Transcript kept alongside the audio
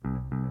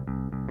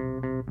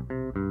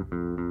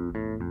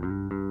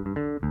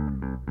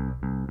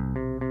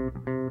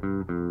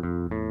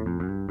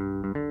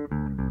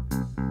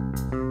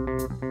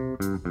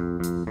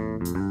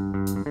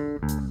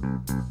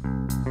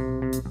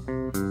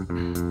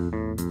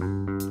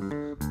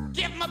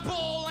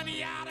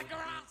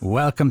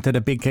Welcome to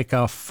the Big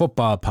Kickoff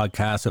Football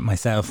Podcast with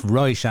myself,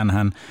 Roy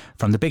Shanahan.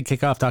 From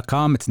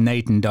thebigkickoff.com, it's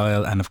Nathan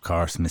Doyle and, of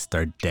course,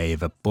 Mr.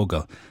 David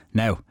Bugle.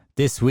 Now,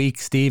 this week,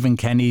 Stephen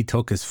Kenny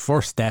took his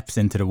first steps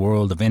into the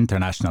world of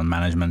international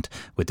management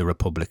with the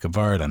Republic of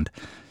Ireland.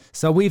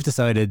 So we've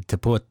decided to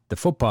put the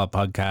Football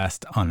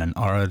Podcast on an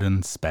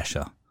Ireland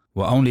special.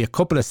 Well, only a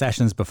couple of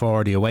sessions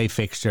before the away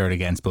fixture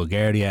against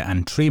Bulgaria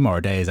and 3 more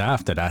days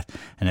after that,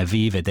 an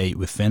Aviva date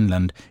with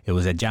Finland, it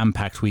was a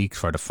jam-packed week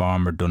for the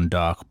former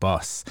Dundalk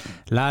boss.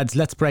 Lads,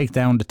 let's break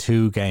down the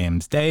 2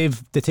 games.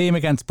 Dave, the team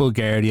against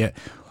Bulgaria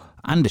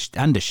and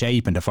the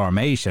shape and the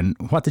formation,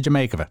 what did you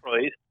make of it?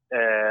 Right.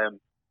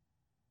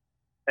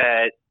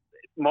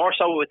 More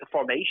so with the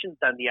formation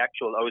than the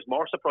actual. I was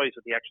more surprised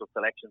with the actual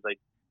selections.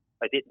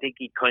 I didn't think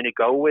he'd kind of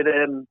go with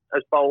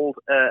as bold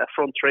a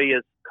front 3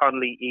 as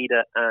Connolly,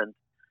 Ida and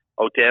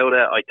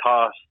O'Dowda. I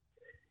thought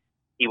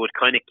he would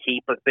kind of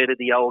keep a bit of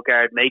the old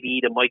guard.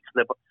 Maybe Ida might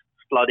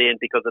slot in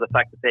because of the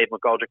fact that Dave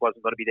McGoldrick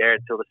wasn't going to be there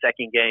until the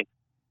second game.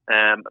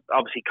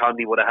 Obviously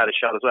Connolly would have had a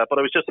shot as well. But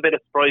I was just a bit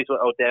surprised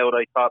with O'Dowda.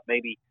 I thought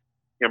maybe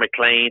your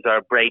McLean's or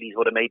Brady's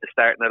would have made the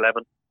starting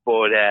 11.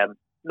 But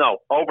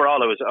no,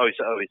 overall I was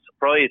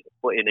surprised,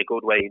 but in a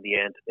good way in the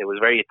end. It was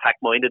very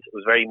attack-minded. It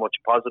was very much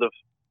positive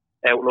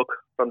outlook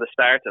from the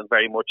start, and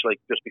very much like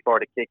just before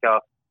the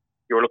kick-off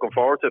you were looking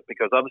forward to it,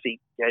 because obviously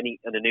Kenny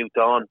and a new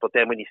dawn, but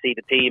then when you see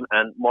the team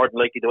and more than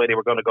likely the way they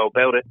were going to go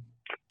about it,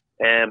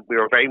 we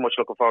were very much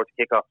looking forward to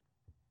kick-off.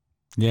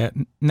 Yeah,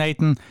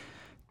 Nathan,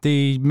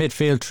 the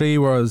midfield 3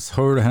 was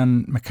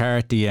Hourihan,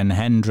 McCarthy and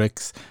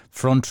Hendricks.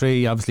 Front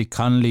 3, obviously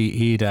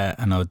Connolly, Ida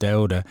and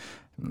O'Dowda.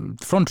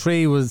 Front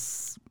 3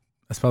 was,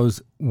 I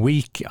suppose,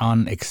 weak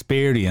on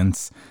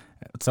experience.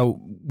 So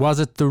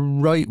was it the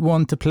right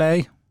one to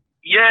play?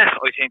 Yeah,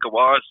 I think it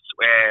was.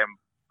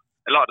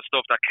 A lot of the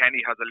stuff that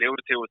Kenny has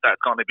alluded to is that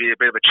it's going to be a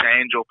bit of a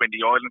change up in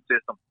the Ireland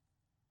system.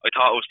 I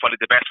thought it was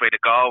probably the best way to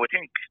go. I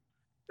think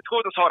it's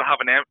good to sort of have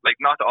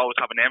not to always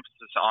have an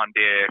emphasis on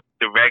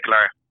the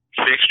regular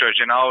fixtures,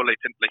 you know, like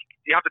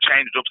you have to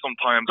change it up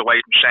sometimes away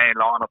from Shane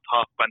Lawn up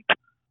top. And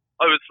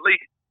I was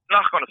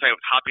not going to say I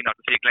was happy not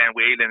to see Glenn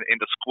Whelan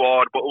in the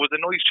squad, but it was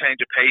a nice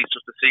change of pace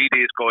just to see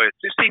these guys,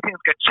 just see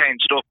things get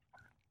changed up.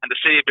 And to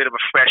see a bit of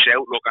a fresh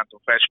outlook and some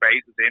fresh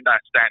faces in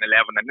that starting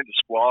 11 and in the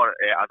squad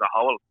as a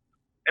whole.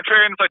 In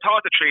fairness, I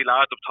thought the 3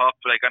 lads up top,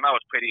 I know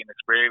it's pretty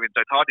inexperienced.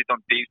 I thought they'd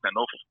done decent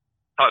enough.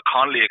 I thought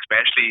Connolly,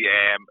 especially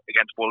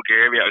against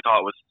Bulgaria, I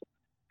thought was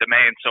the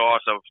main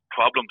source of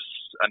problems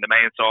and the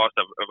main source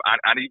of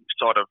any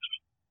sort of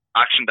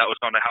action that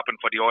was going to happen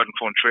for the Ireland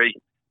front 3.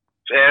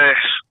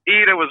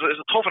 Ida was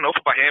tough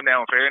enough for him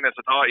now, in fairness.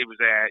 I thought he was...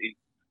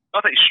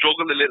 not that he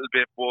struggled a little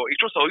bit, but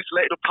he's just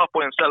isolated up top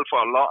by himself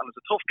for a lot, and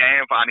it's a tough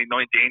game for any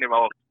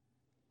 19-year-old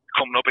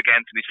coming up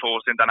against in his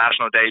first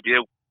international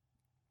debut.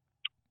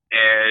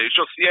 It's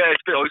a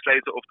bit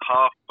isolated up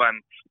top, and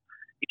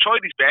he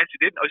tried his best.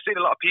 He didn't. I've seen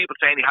a lot of people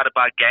saying he had a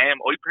bad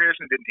game. I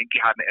personally didn't think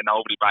he had an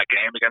overly bad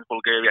game against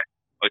Bulgaria.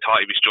 I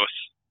thought he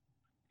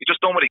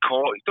just done what he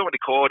could. He done what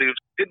he could.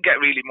 Didn't get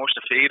really much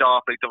to feed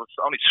off. There was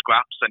only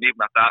scraps, and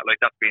even at that,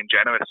 that's being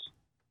generous.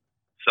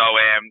 So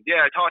I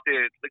thought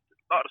a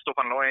lot of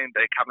stuff online,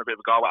 they having a bit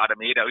of a go at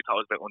Adam Ida. I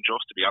thought it was a bit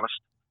unjust, to be honest.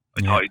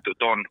 I thought he'd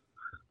done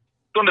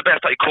the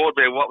best that he could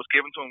with what was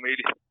given to him,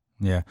 really.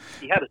 Yeah.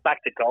 He had his back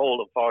to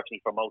goal,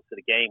 unfortunately, for most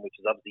of the game, which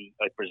is obviously,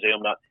 I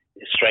presume, not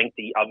his strength.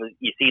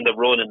 You seen the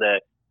run in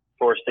the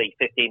first, 15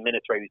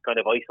 minutes where he was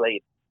kind of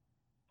isolated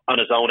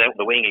on his own out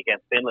in the wing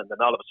against Finland, and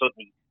all of a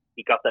sudden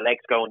he got the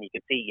legs going. You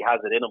can see he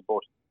has it in him,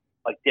 but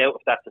I doubt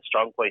if that's a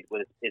strong point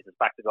with his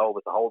back to goal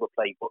with the hold of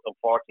play. But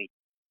unfortunately,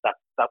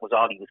 that was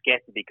all he was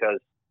getting, because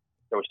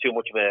there was too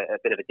much of a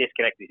bit of a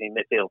disconnect between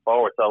midfield and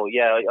forward. So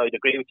yeah, I'd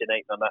agree with you,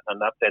 Nathan,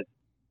 on that sense.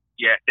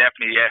 Yeah,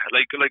 definitely. Yeah,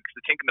 like I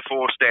think in the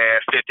first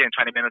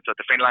 15-20 minutes of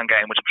the Finland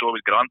game, which I'm sure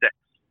we'll get on to,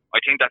 I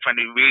think that's when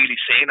we really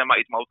seen him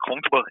at his most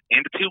comfortable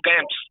in the 2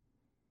 games.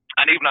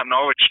 And even at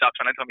Norwich, that's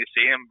when anytime you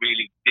see him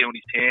really doing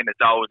his thing,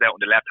 it's always out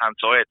on the left hand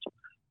side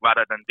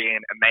rather than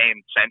being a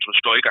main central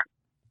striker.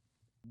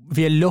 If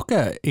you look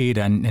at it,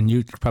 and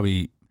you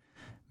probably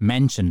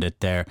mentioned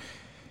it there,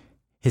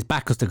 his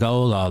back was the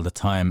goal all the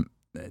time.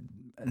 A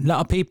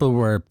lot of people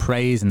were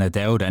praising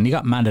O'Dowda, and he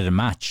got man of the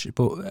match.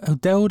 But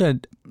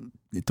O'Dowda,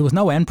 there was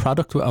no end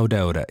product with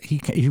O'Dowda. He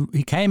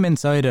came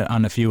inside it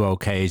on a few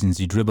occasions.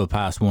 He dribbled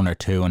past 1 or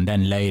 2 and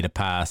then laid a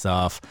pass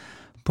off.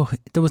 But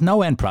there was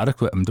no end product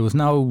with him. There was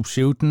no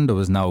shooting. There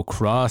was no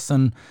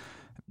crossing.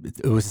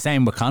 It was the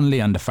same with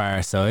Connolly on the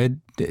far side.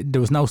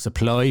 There was no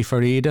supply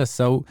for Ida.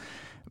 So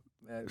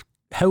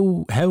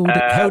how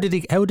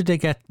did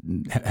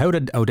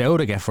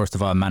O'Dowda get, first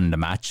of all, man of the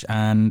match,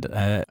 and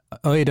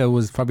Ida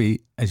was probably,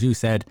 as you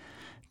said,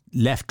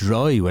 left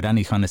dry with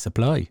any kind of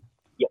supply.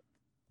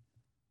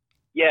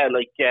 Yeah,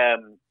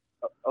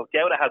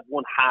 O'Dowda had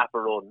one half a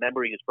run.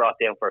 Remember, he was brought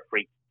down for a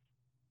free,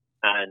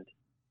 and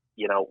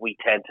we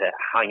tend to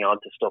hang on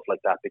to stuff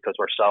like that because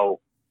we're so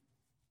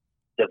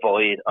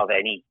devoid of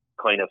any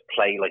kind of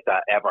play like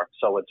that ever.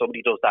 So when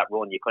somebody does that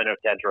run, you kind of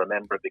tend to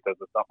remember it because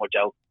there's not much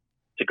else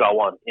to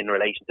go on in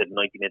relation to the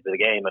 90 minutes of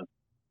the game. And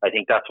I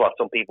think that's what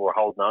some people were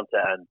holding on to.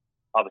 And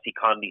obviously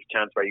Conley's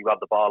chance where he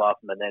robbed the ball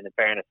off him, and then in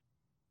fairness,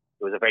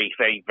 it was a very,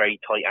 very, very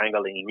tight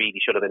angle, and he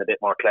really should have been a bit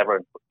more clever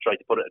and tried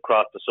to put it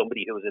across to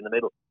somebody who was in the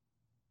middle.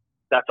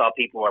 That's all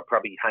people were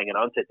probably hanging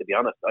on to be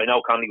honest. I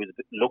know Conley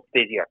looked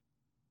busier,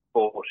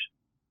 but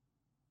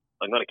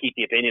I'm going to keep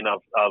the opinion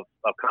of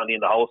Conley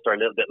in the holster a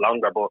little bit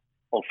longer. But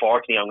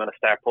unfortunately, I'm going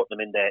to start putting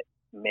him in the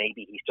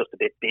maybe he's just a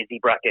bit busy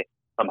bracket.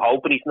 I'm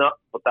hoping he's not,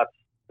 but that's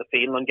the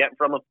feeling I'm getting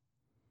from him.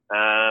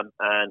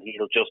 And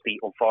he'll just be,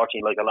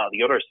 unfortunately, like a lot of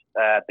the others,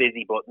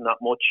 busy, but not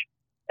much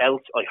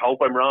else. I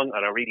hope I'm wrong,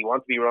 and I really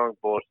want to be wrong,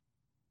 but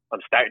I'm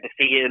starting to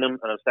see it in him,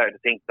 and I'm starting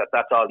to think that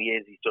that's all he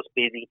is. He's just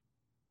busy,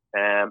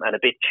 and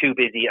a bit too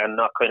busy, and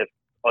not kind of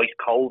ice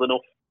cold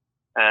enough.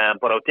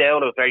 But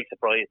O'Dowd, I was very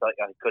surprised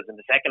because in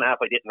the second half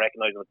I didn't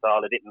recognise him at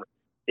all. I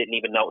didn't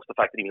even notice the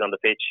fact that he was on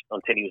the pitch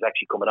until he was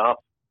actually coming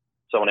off.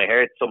 So when I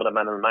heard some of the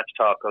man of the match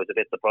talk, I was a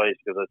bit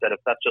surprised, because I said if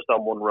that's just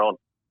on one run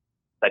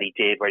that he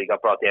did where he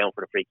got brought down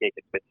for the free kick,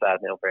 it's a bit sad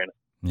now, in fairness.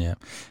 Yeah.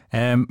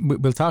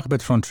 We'll talk about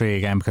the front three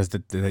again, because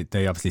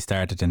they obviously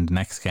started in the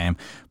next game.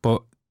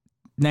 But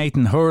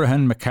Nathan,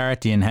 Houraghan,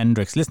 McCarthy and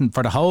Hendricks, listen,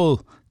 for the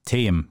whole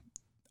team,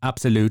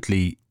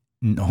 absolutely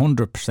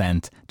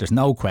 100%, there's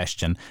no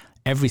question.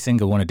 Every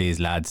single one of these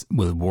lads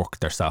will work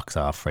their socks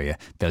off for you.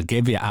 They'll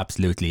give you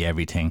absolutely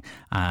everything,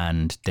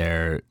 and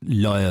they're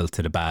loyal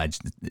to the badge.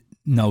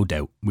 No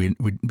doubt. We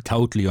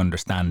totally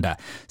understand that.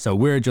 So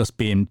we're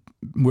being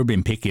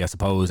picky, I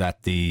suppose,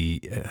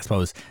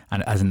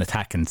 and as an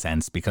attacking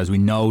sense, because we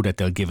know that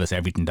they'll give us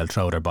everything. They'll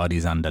throw their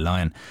bodies on the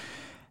line.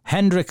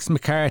 Hendricks,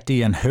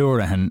 McCarthy and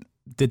Houraghan,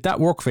 did that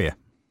work for you?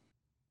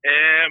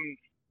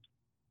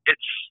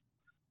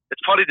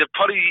 It's probably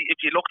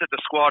if you looked at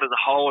the squad as a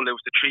whole, it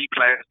was the three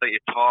players that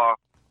you thought.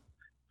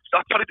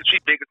 That's probably the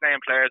three biggest name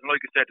players, and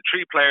like I said, the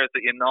three players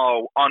that you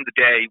know on the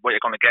day what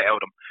you're going to get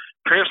out of them.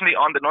 Personally,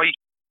 on the night,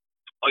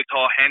 I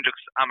thought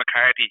Hendricks and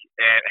McCarthy,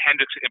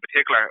 Hendricks in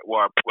particular,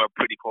 were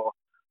pretty poor.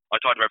 I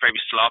thought they were very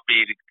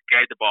sloppy. They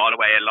gave the ball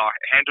away a lot.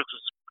 Hendricks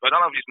was, I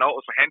don't know if you've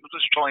noticed, but Hendricks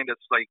was trying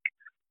this, like,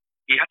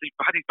 he had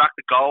his back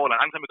to goal, and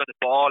anytime he got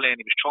the ball in,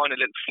 he was trying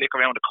a little flick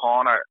around the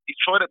corner. He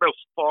tried it about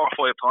 4 or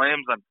 5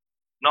 times, and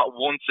not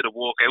once did it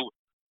work out.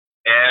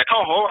 I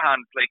thought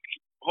Houraghan, I'm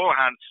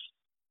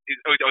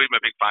a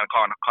big fan of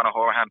Conor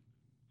Houraghan,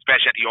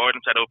 especially at the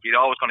Ireland setup. He's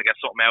always going to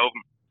get something out of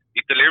him.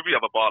 His delivery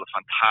of a ball is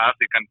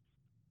fantastic, and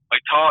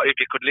I thought if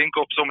you could link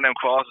up some of them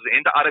crosses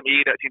into Adam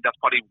Ida, I think that's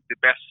probably the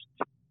best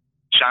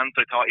chance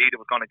I thought Ida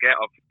was going to get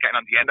of getting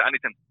on the end of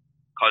anything.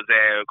 Because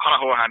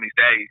Conor Houraghan is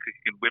there, he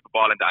can whip a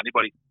ball into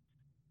anybody.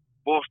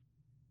 But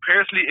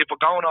personally, if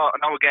we're going off,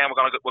 now again we're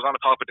going to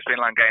talk about the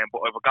Finland game,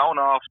 but if we're going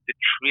off the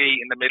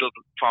three in the middle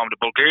from the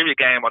Bulgaria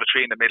game or the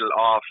three in the middle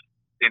of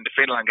in the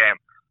Finland game,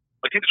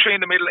 I think the three in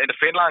the middle in the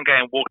Finland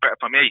game worked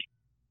better for me.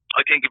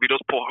 I think if you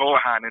just put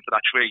Houraghan into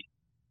that three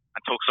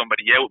and took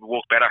somebody out, it would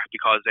work better,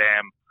 because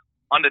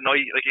on the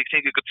night, like, I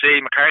think you could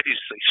see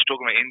McCarthy's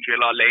struggling with injury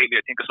a lot lately.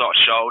 I think it sort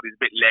of showed. He's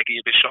a bit leggy,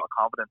 a bit short of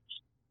confidence,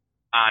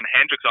 and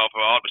Hendricks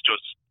overall was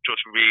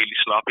just really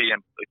sloppy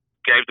and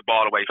gave the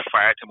ball away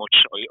far too much,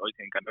 I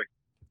think, anyway.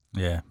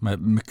 Yeah,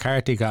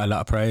 McCarthy got a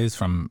lot of praise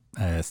from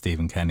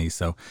Stephen Kenny,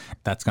 so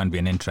that's going to be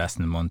an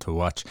interesting one to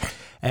watch.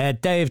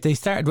 Dave, they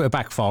started with a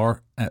back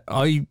four.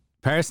 I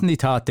personally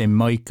thought they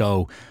might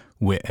go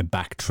with a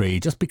back three,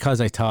 just because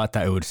I thought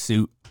that it would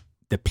suit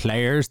the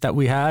players that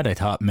we had. I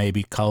thought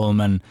maybe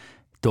Coleman,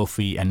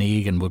 Duffy and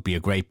Egan would be a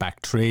great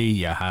back three.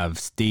 You have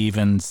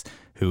Stevens,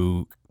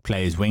 who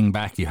plays wing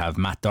back. You have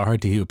Matt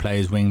Doherty, who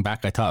plays wing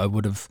back. I thought it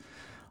would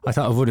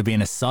have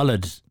been a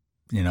solid,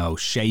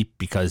 shape,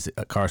 because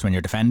of course when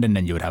you're defending,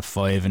 then you would have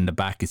 5 in the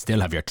back, you'd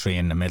still have your 3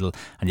 in the middle,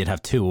 and you'd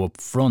have 2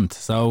 up front.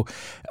 So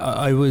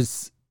I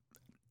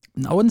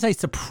wouldn't say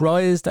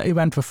surprised that he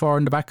went for 4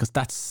 in the back, because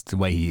that's the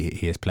way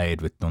he has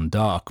played with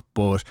Dundalk,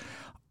 but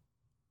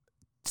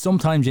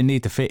sometimes you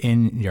need to fit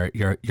in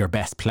your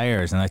best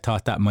players, and I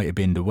thought that might have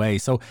been the way.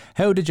 So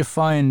how did you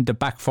find the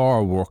back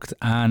four worked?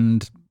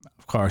 And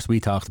of course, we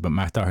talked about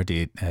Matt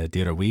Doherty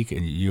the other week,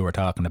 and you were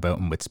talking about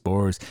him with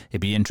Spurs.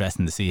 It'd be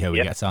interesting to see how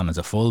he gets on as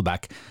a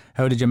fullback.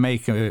 How did he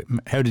make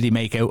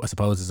out, I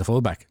suppose, as a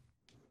fullback?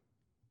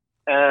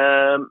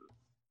 I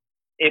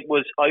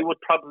would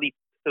probably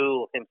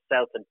pull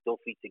himself and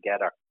Duffy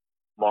together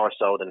more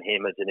so than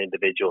him as an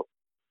individual.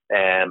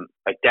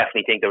 I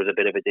definitely think there was a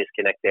bit of a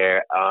disconnect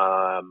there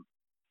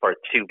for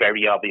 2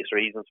 very obvious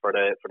reasons, for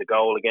the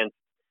goal against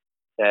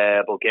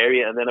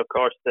Bulgaria, and then of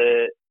course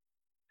the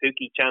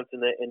Pukki chance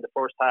in the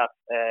first half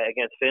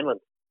against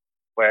Finland,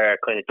 where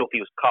kind of Duffy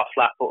was caught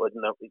flat-footed,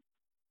 and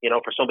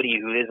for somebody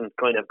who isn't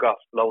kind of got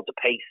loads of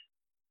pace,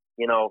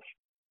 you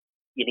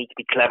need to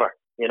be clever.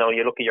 You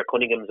look at your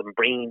Cunninghams and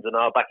Breens and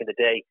all back in the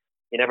day,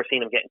 you never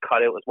seen him getting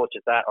caught out as much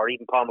as that, or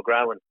even Paul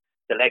McGrath.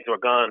 The legs were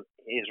gone.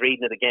 His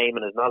reading of the game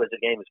and his knowledge of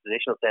the game, his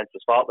positional sense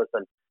was faultless,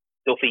 and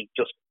Duffy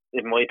just,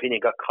 in my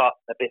opinion, got caught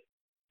a bit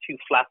too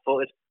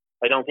flat-footed.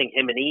 I don't think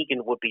him and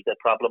Egan would be the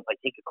problem. I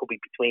think it could be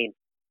between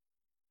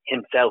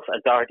himself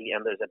and Doherty,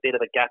 and there's a bit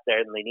of a gap there,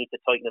 and they need to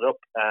tighten it up.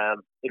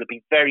 It'll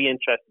be very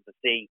interesting to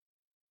see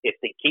if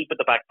they keep it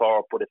the back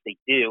four, but if they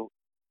do,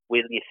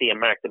 will you see a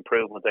marked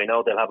improvement? I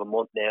know they'll have a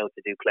month now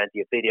to do plenty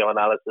of video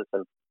analysis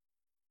and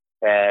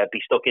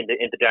be stuck in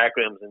the dark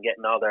rooms and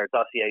getting all their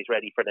dossiers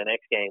ready for the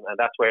next game, and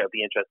that's where it'll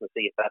be interesting to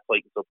see if that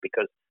tightens up,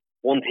 because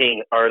one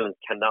thing Ireland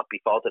cannot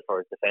be faulted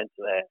for is defence,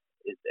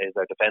 is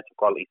their defensive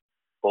qualities,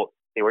 but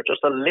they were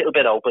just a little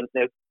bit open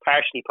now,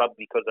 partially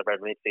probably because of our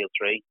midfield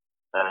three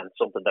and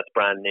something that's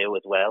brand new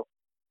as well,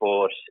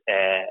 but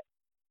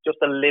just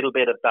a little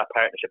bit of that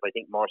partnership, I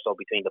think, more so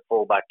between the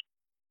fullback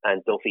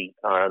and Duffy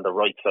on the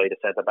right side of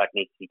centre back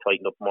needs to be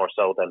tightened up more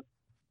so than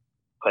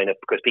kind of,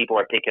 because people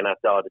are picking at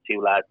the two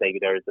lads, maybe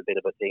there is a bit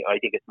of a thing. I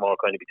think it's more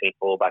kind of between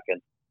fullback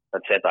and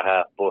centre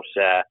half. But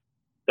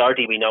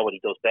Doherty, we know what he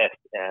does best,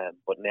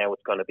 but now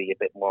it's going to be a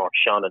bit more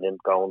Sean and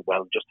him going,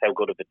 well, just how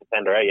good of a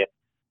defender are you?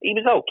 He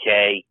was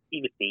okay,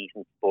 he was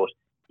decent, but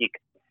he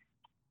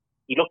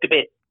looked a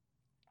bit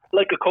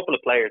like a couple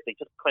of players. They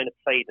just kind of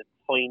played a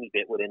tiny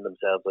bit within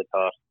themselves, I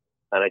thought.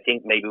 And I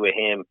think maybe with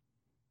him,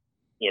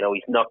 you know,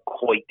 he's not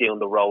quite doing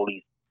the role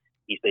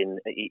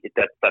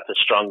that's the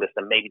strongest,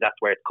 and maybe that's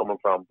where it's coming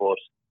from. But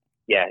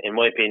yeah, in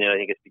my opinion, I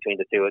think it's between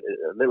the two.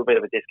 A little bit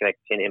of a disconnect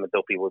between him and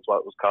Duffy was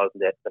what was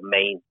causing the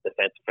main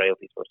defensive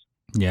frailties for us.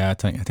 Yeah, I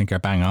think you're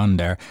bang on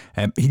there.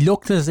 He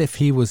looked as if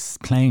he was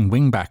playing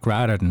wing back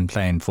rather than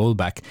playing full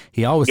back.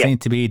 He always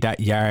seemed to be that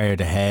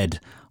yard ahead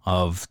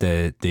of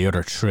the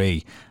other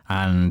three,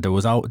 and there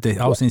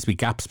always seems to be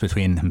gaps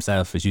between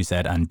himself, as you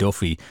said, and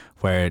Duffy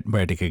where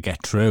they could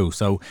get through.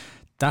 So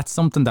that's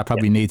something that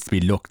probably needs to be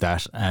looked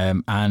at,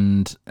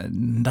 and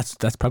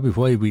that's probably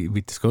why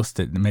we discussed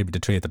it. Maybe the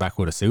three at the back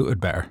would have suited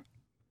better.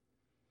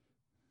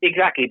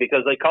 Exactly,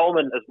 because like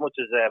Coleman, as much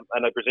as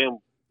and I presume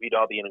we'd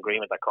all be in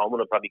agreement that Coleman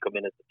would probably come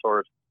in as the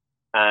third,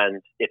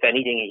 and if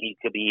anything, he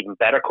could be even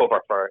better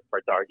cover for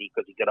Doherty,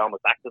 because he could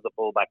almost act as a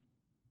fullback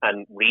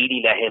and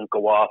really let him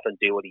go off and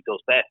do what he does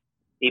best.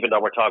 Even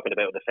though we're talking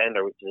about a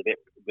defender, which is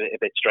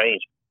a bit strange.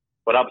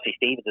 But obviously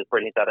Stevens is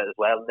brilliant at it as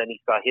well. And then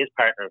he's got his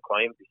partner in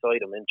crime beside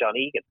him in John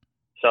Egan.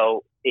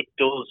 So it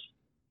does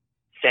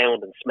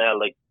sound and smell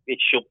like it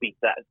should be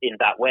that in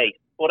that way.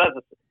 But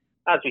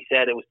as we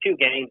said, it was 2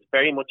 games,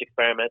 very much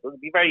experimental.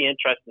 It'll be very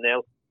interesting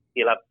now.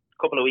 He'll have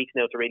a couple of weeks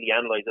now to really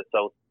analyse it.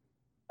 So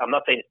I'm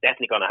not saying it's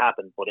definitely going to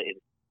happen, but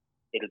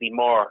it'll be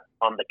more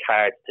on the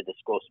cards to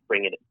discuss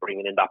bringing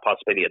in that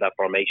possibility of that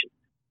formation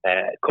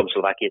come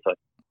Slovakia time.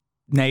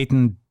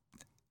 Nathan,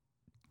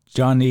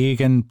 John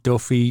Egan,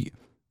 Duffy,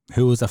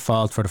 who was at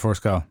fault for the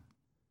first goal?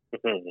 I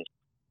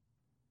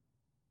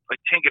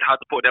think it had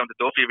to put it down to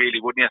Duffy,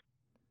 really, wouldn't you?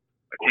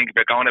 I think if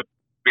you're going to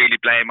really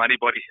blame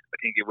anybody, I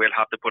think you will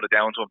have to put it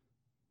down to him.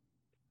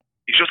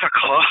 He just got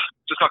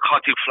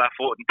caught too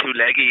flat-footed and too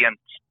leggy, and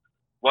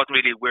wasn't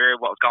really aware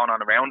of what was going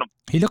on around him.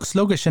 He looked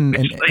sluggish in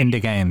the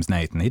games,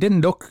 Nathan. He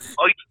didn't look...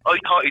 I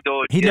thought he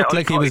did. He looked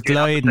like he was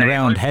gliding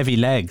around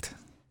heavy-legged.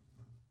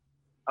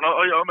 And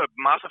I'm a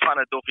massive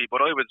fan of Duffy, but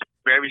I was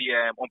very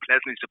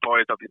unpleasantly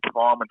surprised of his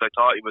performance. I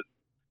thought he was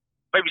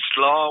very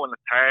slow and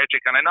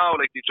lethargic, and I know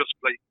he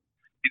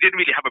didn't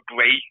really have a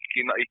break.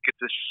 You know,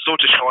 it's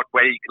such a short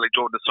break like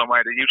during the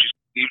summer. They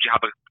usually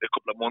have a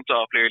couple of months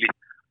off, really.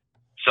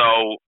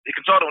 So you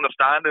can sort of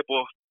understand it,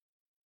 but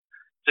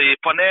so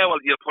for now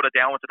you put it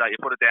down to that.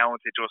 You put it down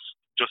to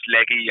just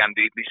leggy, and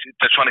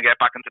they're trying to get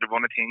back into the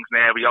run of things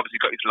now. He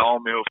obviously got his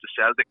loan move to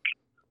Celtic.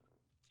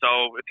 So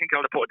I think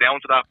I would have put it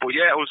down to that. But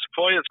yeah, it was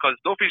surprised because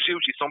Duffy's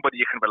usually somebody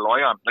you can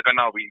rely on. Like I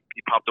know he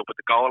popped up with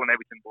the goal and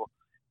everything, but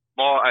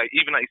more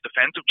even at his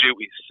defensive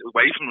duties,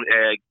 away from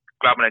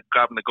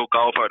grabbing a good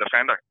goal for a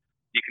defender,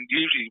 you can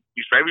usually,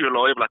 he's very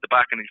reliable at the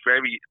back and he's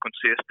very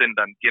consistent,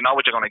 and you know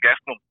what you're going to get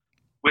from him.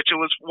 Which it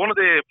was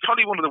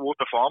probably one of the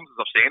worst performances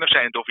I've seen of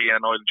Shane Duffy in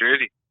an Ireland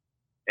jersey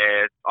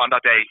on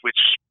that day.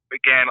 Which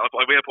again, I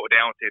will put it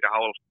down to the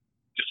whole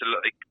just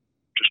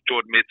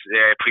during mid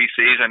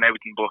pre-season and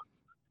everything, but.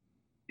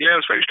 Yeah, it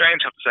was very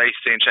strange, I have to say,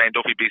 seeing Shane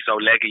Duffy be so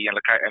leggy and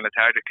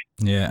lethargic.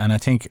 Yeah, and I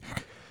think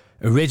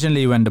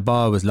originally when the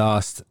ball was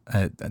lost,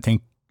 I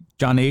think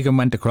John Egan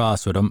went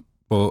across with him,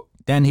 but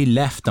then he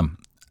left him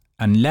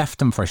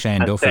for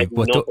Shane Duffy.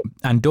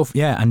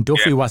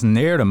 Duffy wasn't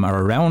near him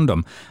or around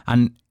him.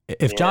 And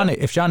if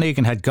John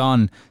Egan had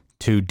gone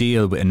to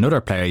deal with another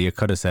player, you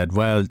could have said,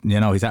 well, you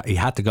know, he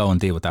had to go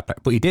and deal with that player.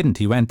 But he didn't.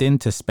 He went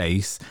into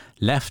space,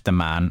 left the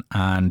man,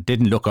 and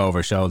didn't look over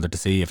his shoulder to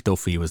see if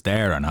Duffy was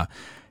there or not.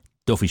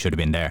 Duffy should have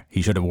been there.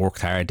 He should have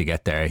worked hard to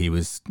get there. He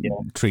was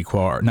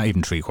not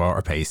even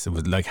three-quarter pace. It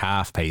was like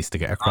half pace to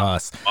get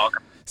across.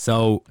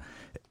 So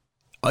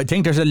I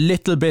think there's a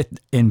little bit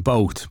in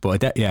both.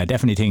 But I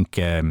definitely think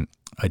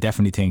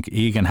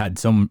Egan had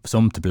some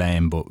to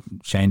blame. But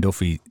Shane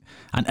Duffy,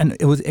 and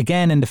it was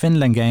again in the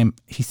Finland game,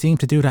 he seemed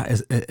to do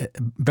that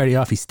very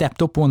often. He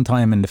stepped up one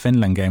time in the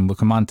Finland game. We'll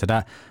come on to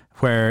that,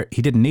 where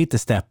he didn't need to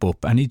step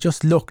up, and he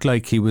just looked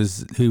like he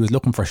was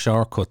looking for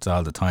shortcuts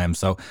all the time.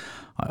 So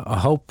I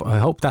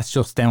hope that's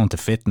just down to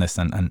fitness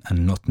and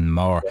nothing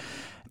more.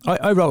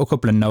 I wrote a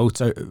couple of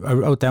notes. I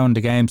wrote down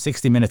the game.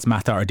 60 minutes,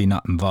 Matt Doherty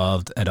not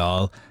involved at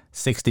all.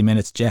 60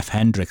 minutes, Jeff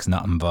Hendricks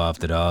not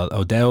involved at all.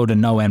 O'Dowda,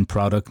 no end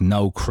product,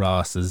 no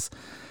crosses.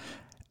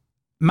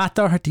 Matt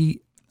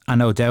Doherty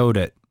and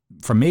O'Dowda,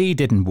 for me,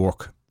 didn't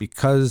work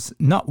because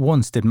not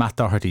once did Matt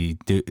Doherty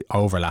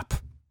overlap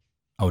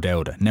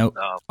O'Dowda. Now,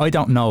 I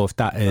don't know if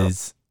that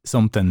is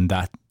something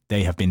that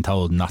they have been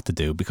told not to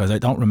do, because I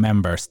don't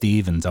remember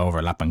Stevens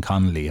overlapping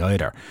Connolly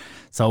either.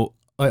 So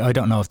I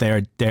don't know if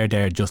they're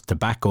there just to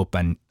back up,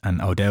 and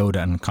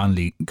O'Dowda and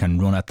Connolly can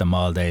run at them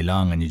all day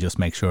long, and you just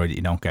make sure that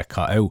you don't get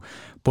caught out.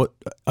 But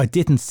I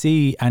didn't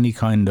see any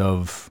kind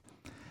of,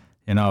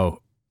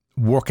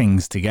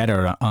 workings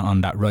together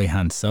on that right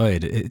hand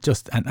side. It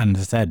just, and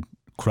as I said,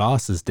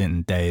 crosses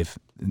didn't, Dave.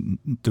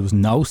 There was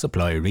no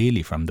supply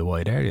really from the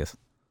wide areas.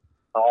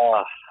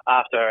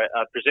 After,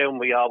 I presume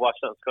we all watched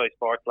it on Sky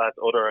Sports, lads.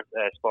 Other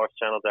sports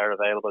channels are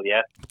available,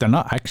 yeah? They're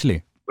not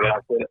actually.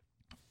 But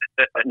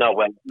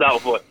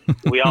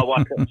we all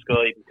watched it on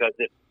Sky, because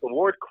if the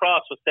word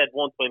cross was said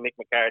once by Mick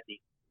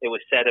McCarthy, it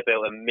was said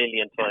about a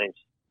million times.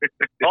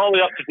 All we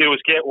have to do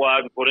is get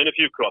wild and put in a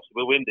few crosses.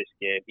 We'll win this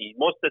game. He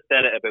must have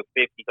said it about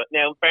 50 times.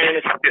 Now, in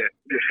fairness,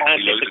 you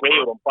can't disagree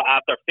with him, but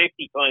after 50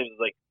 times, it's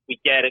like,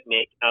 we get it,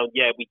 Mick. And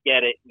yeah, we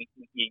get it.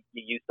 You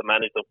used to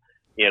manage them,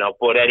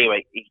 But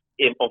anyway, he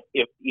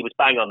was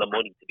bang on the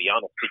money, to be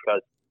honest,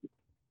 because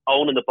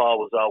owning the ball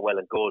was all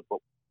well and good,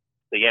 but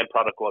the end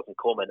product wasn't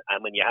coming.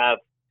 And when you have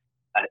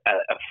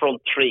a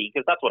front three,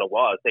 because that's what it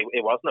was.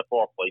 It wasn't a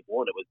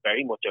 4-5-1. It was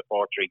very much a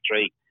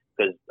 4-3-3,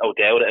 because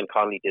O'Dowda and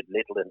Connolly did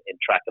little in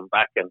tracking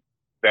back, and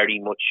very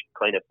much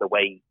kind of the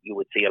way you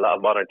would see a lot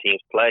of modern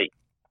teams play.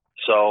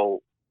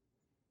 So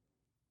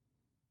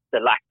the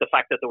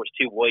fact that there was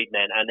two wide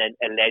men, and then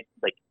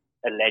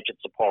alleged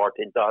support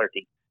in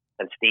Doherty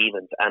and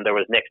Stevens, and there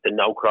was next to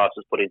no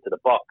crosses put into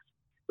the box,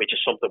 which is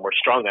something we're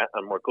strong at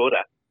and we're good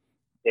at.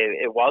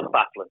 It was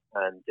baffling,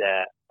 and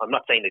I'm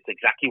not saying it's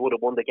exactly would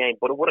have won the game,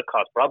 but it would have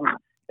caused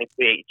problems and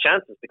created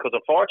chances, because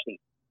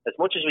unfortunately, as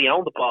much as we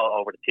owned the ball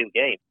over the two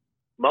games,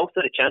 most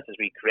of the chances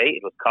we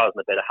created was causing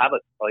a bit of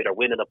havoc, either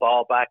winning the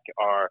ball back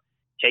or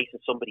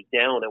chasing somebody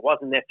down. It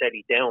wasn't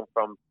necessarily down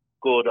from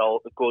good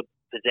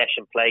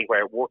possession play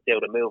where it worked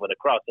out a move and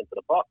across into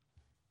the box.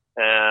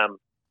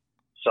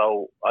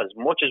 So as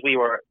much as we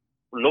were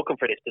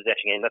looking for this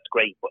possession game, that's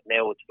great, but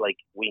now it's like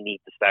we need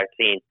to start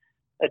seeing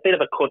a bit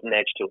of a cutting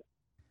edge to it.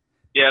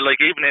 Yeah,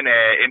 like even in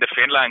the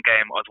Finland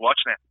game, I was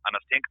watching it and I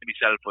was thinking to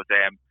myself,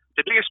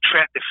 the biggest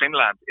threat to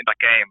Finland in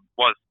that game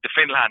was the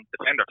Finland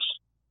defenders,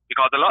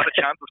 because a lot of the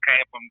chances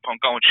came from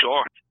going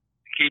short,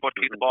 keep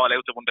the ball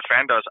out to one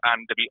defenders,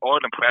 and to be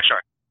idling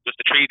pressure.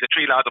 Just the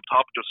three lads up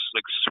top just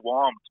like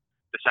swarmed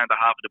the centre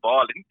half of the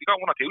ball. I think we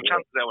got one or two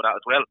chances out of that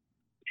as well.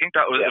 I think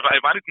that was,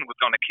 if anything was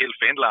going to kill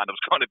Finland, it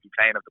was going to be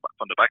playing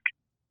from the back,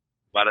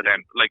 rather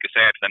than, like I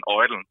said, than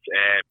Ireland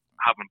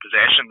having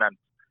possession and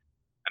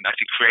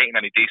actually creating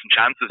any decent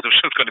chances. It was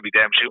just going to be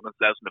them shooting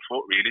themselves in the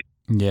foot, really.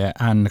 Yeah,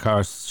 and of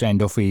course Shane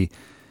Duffy,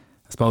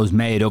 I suppose,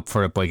 made up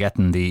for it by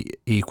getting the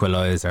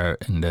equaliser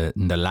in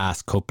the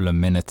last couple of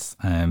minutes,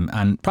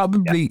 and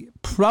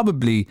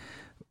probably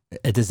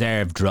a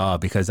deserved draw,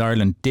 because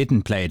Ireland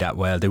didn't play that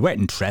well. They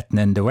weren't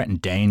threatening, they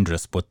weren't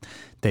dangerous, but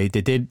they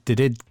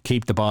did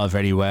keep the ball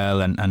very well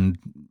and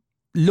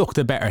looked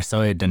a better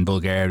side than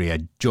Bulgaria,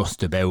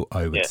 just about,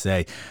 I would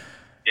say.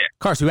 Yeah. Of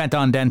course, we went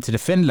on then to the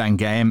Finland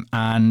game,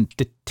 and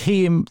the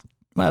team,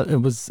 well,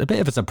 it was a bit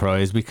of a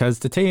surprise, because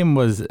the team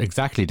was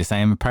exactly the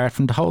same, apart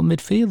from the whole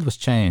midfield was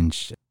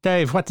changed.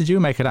 Dave, what did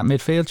you make of that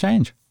midfield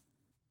change?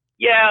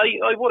 Yeah,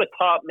 I would have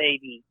thought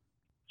maybe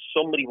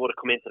somebody would have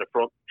come into the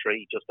front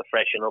three just to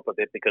freshen up a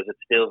bit, because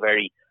it's still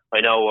very,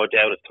 I know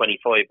O'Dowd is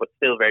 25, but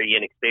still very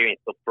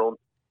inexperienced up front.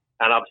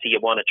 And obviously you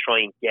want to try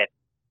and get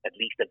at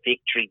least a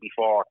victory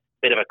before,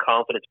 a bit of a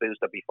confidence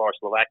booster before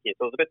Slovakia.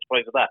 So I was a bit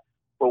surprised with that.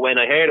 But when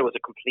I heard it was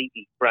a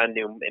completely brand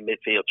new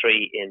midfield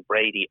three in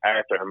Brady,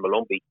 Arthur and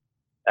Malumbi,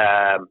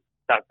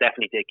 that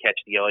definitely did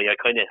catch the eye. I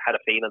kind of had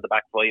a feeling the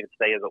back five would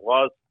stay as it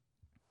was,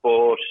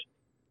 but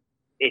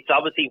it's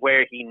obviously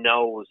where he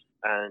knows,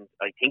 and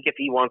I think if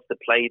he wants to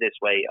play this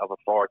way of a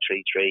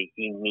 4-3-3,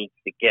 he needs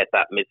to get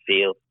that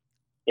midfield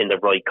in the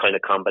right kind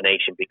of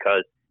combination,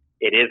 because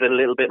it is a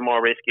little bit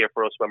more riskier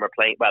for us when we're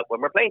playing. Well,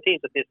 when we're playing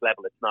teams at this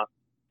level, it's not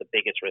the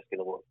biggest risk in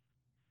the world,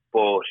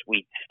 but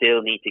we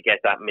still need to get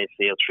that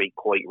midfield three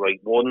quite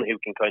right. One who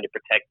can kind of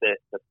protect the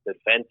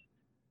defence,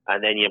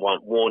 and then you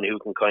want one who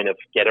can kind of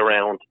get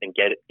around and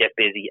get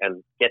busy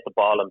and get the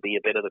ball and be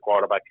a bit of the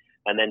quarterback,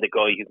 and then the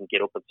guy who can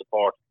get up and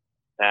support.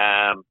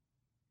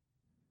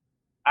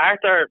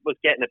 Arthur was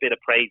getting a bit of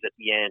praise at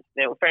the end.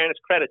 Now, in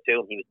fairness, credit to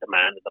him, he was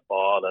demanding the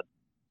ball and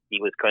he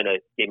was kind of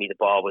give me the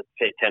ball with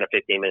 10 or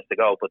 15 minutes to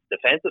go. But the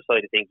defensive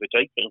side of things, which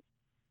I think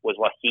was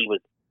what he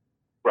was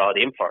brought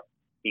in for,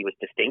 he was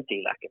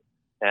distinctly lacking.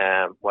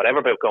 Whatever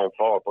about going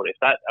forward, but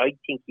I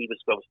think he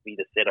was supposed to be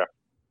the sitter,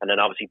 and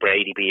then obviously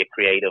Brady be a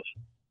creative,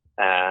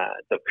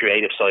 the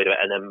creative side of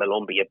it, and then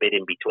Malumbi a bit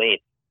in between.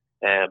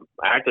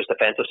 Arthur's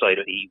defensive side,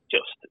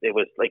 it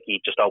was like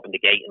he just opened the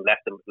gate and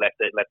left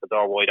the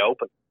door wide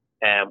open,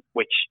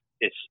 which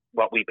is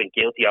what we've been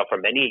guilty of for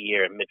many a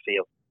year in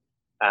midfield.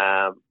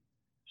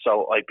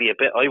 So I'd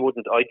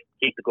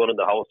keep the gun in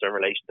the holster in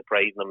relation to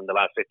praising him in the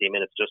last 15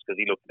 minutes just because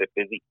he looked a bit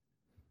busy.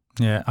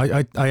 Yeah,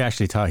 I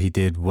actually thought he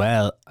did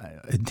well.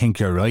 I think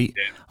you're right.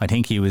 Yeah. I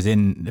think he was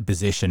in a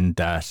position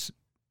that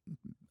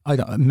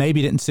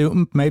maybe didn't suit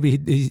him.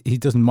 Maybe he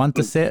doesn't want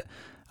to sit.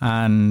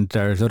 And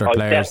there's other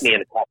players. Definitely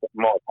in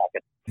more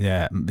attacking.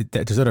 Yeah,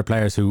 there's other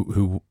players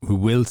who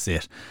will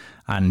sit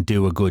and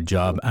do a good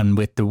job. And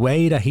with the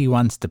way that he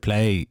wants to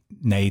play,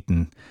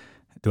 Nathan,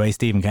 the way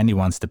Stephen Kenny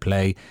wants to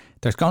play,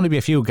 there's going to be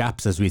a few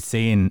gaps as we've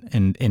seen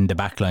in the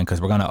back line because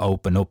we're going to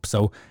open up.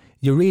 So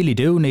you really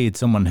do need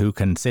someone who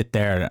can sit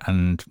there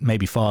and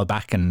maybe fall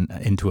back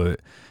into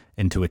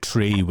a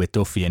tree with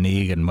Duffy and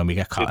Egan when we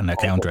get caught in a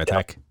counter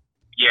attack.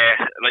 Yeah,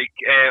 I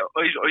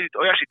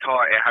actually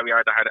thought Harry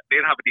Arthur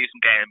did have a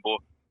decent game,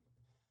 but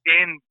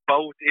in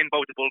both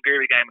the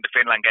Bulgaria game and the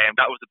Finland game,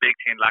 that was the big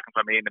thing lacking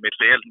for me in the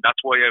midfield, and that's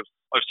why I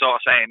was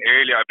sort of saying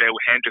earlier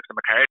about Hendricks and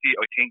McCarthy.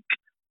 I think,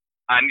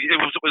 and it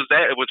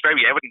was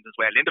very evident as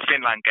well in the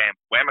Finland game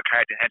when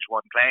McCarthy and Hendricks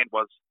wasn't playing,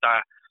 was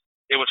that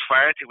it was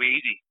far too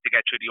easy to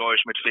get through the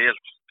Irish midfield.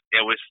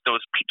 There was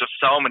just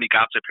so many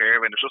gaps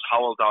appearing, there's just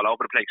holes all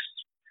over the place,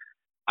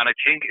 and I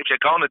think if you're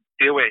going to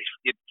do it,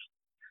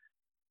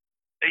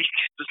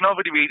 there's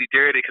nobody really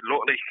there they could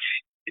look like.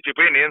 If you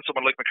bring in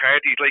someone like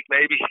McCarthy, like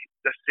maybe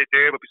just sit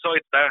there, but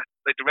besides that,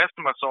 like the rest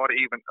of them are sort of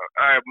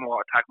are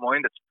more attack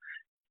minded.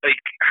 Like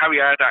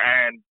Harry Arthur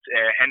and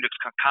Hendricks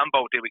can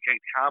both do it,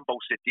 can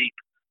both sit deep.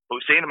 But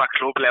we've seen them at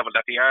club level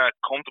that they are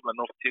comfortable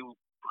enough to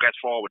progress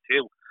forward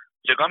too.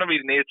 So you're going to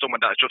really need someone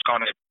that's just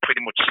going to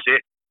pretty much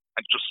sit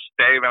and just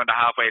stay around the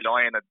halfway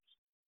line and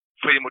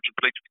pretty much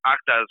like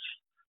act as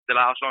the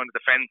last line of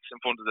defence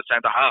in front of the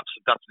centre half.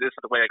 So this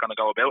is the way I'm going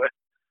to go about it.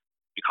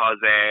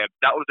 Because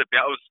that was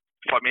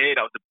for me,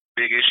 that was the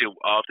big issue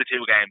of the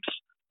two games.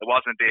 It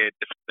wasn't the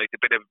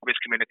bit of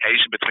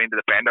miscommunication between the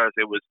defenders.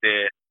 It was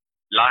the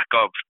lack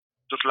of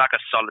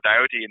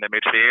solidarity in the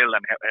midfield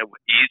and how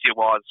easy it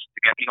was to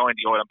get behind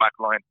the Ireland back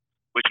line,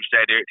 which we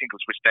said, I think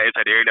it was Dave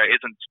said earlier,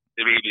 isn't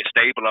really a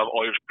staple of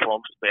Irish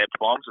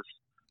performances.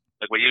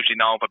 Like we're usually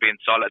known for being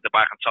solid at the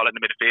back and solid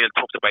in the midfield,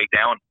 tough to break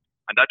down,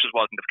 and that just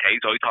wasn't the case.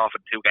 I thought for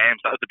the two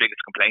games, that was the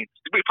biggest complaint.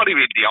 Probably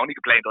really the only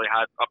complaint I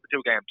had of the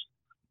two games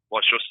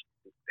was just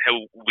how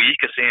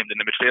weak it seemed in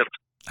the midfield.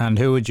 And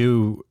who would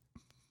you,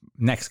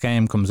 next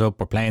game comes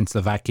up, we're playing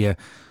Slovakia,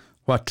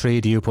 what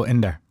three do you put in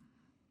there?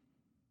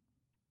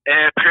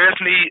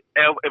 Personally,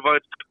 I'm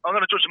going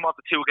to judge them off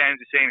the two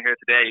games you've seen here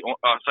today.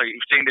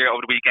 You've seen there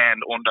over the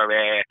weekend under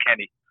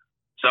Kenny.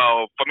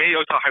 So for me,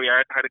 I thought Harry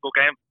Arthur had a good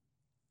game.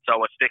 So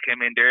I'd stick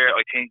him in there.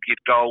 I think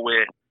you'd go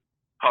with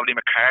probably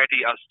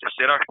McCarthy as the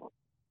sitter,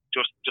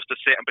 just to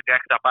sit and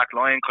protect that back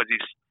line because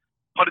he's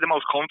probably the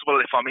most comfortable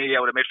for me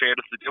out of the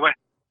midfielders to do it.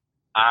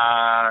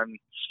 And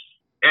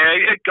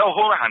go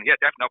Horahan, yeah,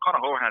 definitely. No,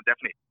 Conor Horahan,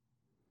 definitely.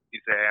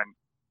 He's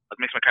as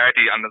Mick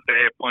McCarthy, and at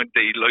the point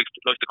that he likes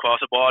to cross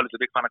the ball, he's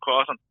a big fan of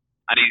crossing,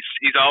 and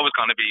he's always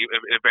going to be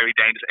a very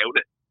dangerous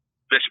outlet,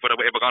 especially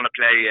if we're going to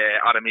play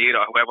Adam Eade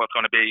or whoever's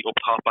going to be up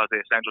top as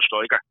a central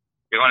striker.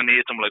 You're going to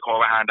need someone like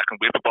Horahan that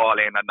can whip the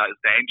ball in and that is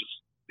dangerous.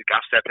 The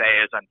gap set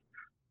players and.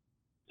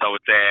 So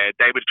it's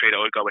David Tree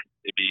that I'd go with.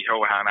 It'd be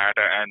Horahan,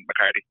 Arthur and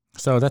McCarthy.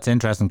 So that's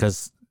interesting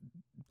because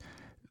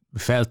we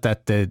felt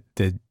that the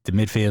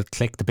midfield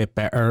clicked a bit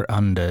better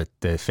on the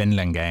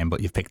Finland game,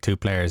 but you've picked two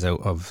players out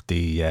of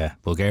the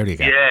Bulgaria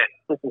game.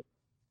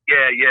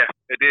 Yeah,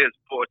 it is.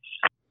 But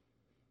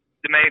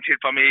the main thing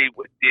for me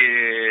with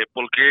the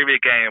Bulgaria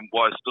game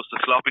was just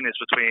the sloppiness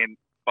between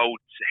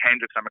both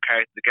Hendricks and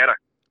McCarthy together.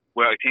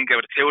 Where I think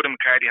out of the two of them,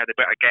 McCarthy had a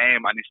better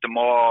game and he's the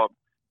more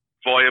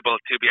viable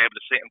to be able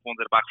to sit in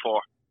front of the back four.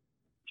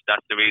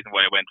 That's the reason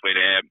why I went with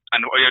and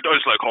I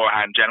just like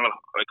Horahan in general.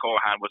 Like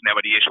Horahan was never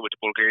the issue with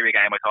the Bulgaria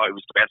game. I thought he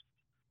was the best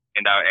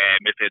in that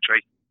midfield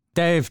three.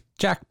 Dave,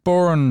 Jack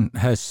Byrne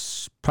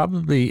has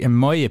probably, in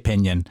my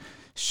opinion,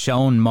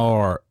 shown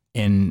more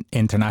in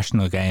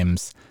international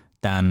games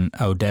than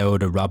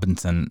O'Dowd or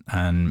Robinson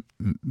and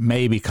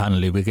maybe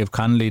Connolly. We give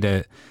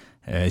Connolly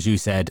as you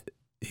said,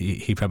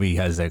 he probably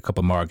has a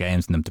couple more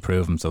games in him to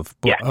prove himself.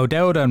 But yeah.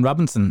 O'Dowd and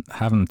Robinson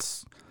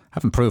haven't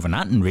proven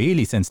nothing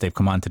really since they've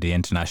come onto the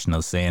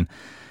international scene.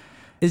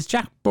 Is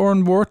Jack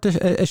Byrne worth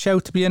a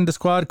shout to be in the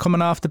squad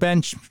coming off the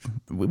bench?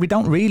 We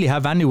don't really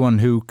have anyone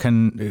who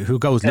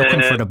goes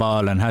looking for the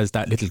ball and has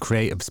that little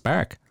creative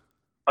spark.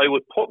 I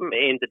would put him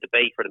in the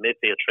debate for the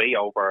midfield three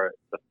over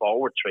the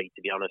forward three,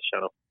 to be honest,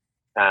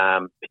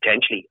 Shannon.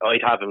 Potentially,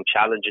 I'd have him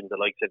challenging the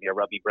likes of your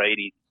Robbie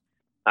Brady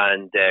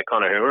and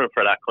Conor Hooran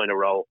for that kind of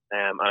role.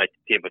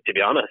 To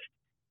be honest,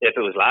 if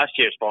it was last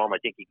year's form, I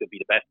think he could be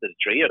the best of the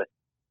three of them.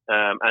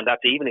 And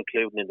that's even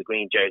including in the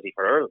green jersey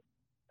for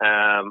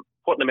Ireland.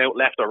 Putting him out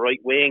left or right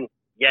wing,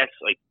 yes,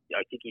 I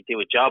think he'd do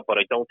a job, but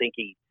I don't think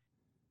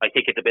I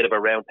think it's a bit of a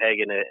round peg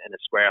in a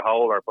square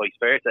hole or vice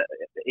versa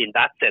in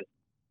that sense.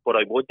 but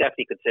I would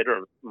definitely consider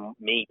him,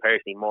 me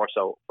personally, more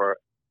so for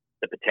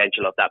the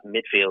potential of that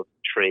midfield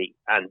three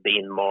and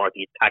being more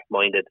the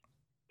attack-minded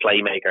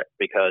playmaker,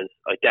 because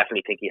I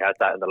definitely think he has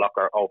that in the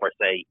locker over,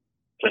 say,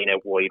 playing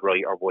out wide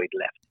right or wide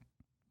left.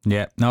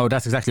 Yeah, no,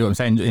 that's exactly what I'm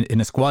saying. In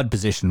a squad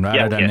position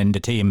rather than in the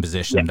team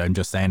position. I'm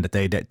just saying that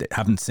they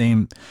haven't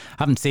seemed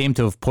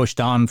to have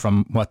pushed on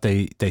from what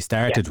they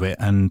started with.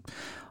 And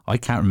I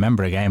can't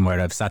remember a game where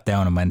I've sat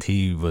down and went,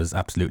 he was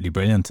absolutely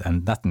brilliant,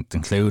 and that's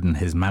including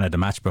his man of the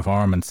match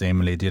performance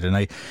seemingly the other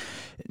night.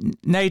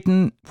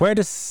 Nathan, where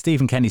does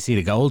Stephen Kenny see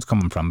the goals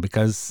coming from?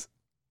 Because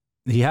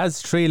he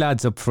has three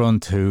lads up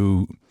front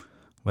who,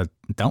 well,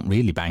 don't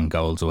really bang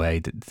goals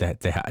away.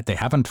 They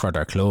haven't for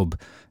their club.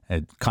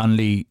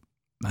 Connolly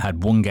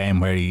had one game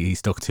where he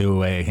stuck two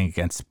away, I think,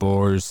 against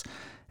Spurs.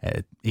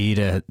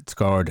 Ida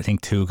scored, I think,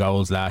 2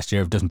 goals last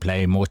year, doesn't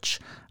play much.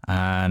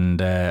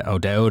 And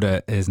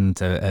O'Dowda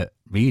isn't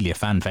really a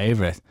fan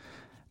favourite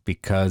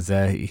because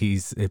he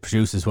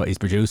produces what he's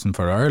producing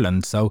for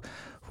Ireland. So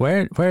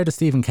where does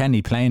Stephen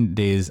Kenny playing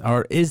these?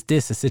 Or is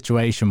this a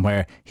situation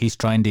where he's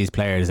trying these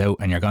players out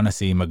and you're going to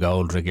see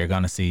McGoldrick, you're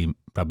going to see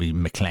probably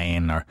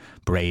McLean or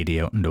Brady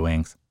out in the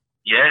wings?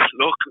 Yes,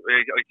 look,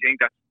 I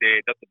think that's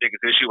the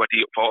biggest issue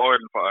for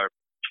Ireland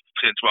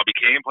since Robbie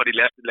Keane probably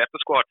left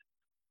the squad.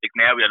 Like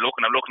now I'm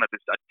looking at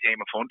this team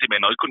in front of me,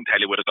 and I couldn't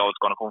tell you where the goal's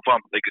going to come from.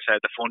 Like I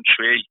said, the front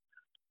three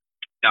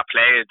that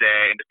played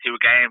in the 2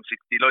 games,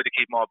 they like to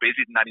keep more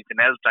busy than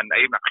anything else, and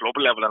even at club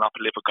level, and not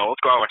to live with goal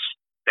scorers.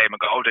 Dave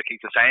McGoldrick,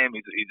 he's the same.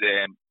 He's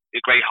a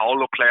great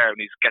hold-up player,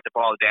 and he's get the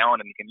ball down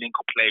and he can link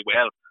up play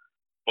well.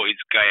 But his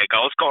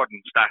goal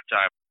scoring stats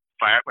are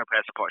far from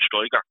impressive for a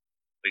striker.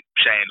 Like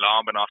Shane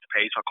Long been off the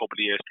pace for a couple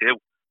of years too.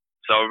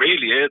 So it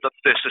really is. That's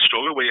the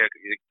struggle where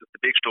the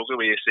big struggle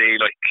where you see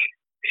like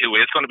who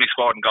is going to be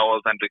scoring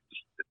goals, and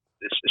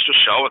it's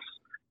just show us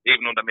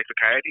even under Mick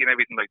McCarthy and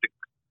everything, like the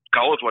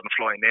goals wasn't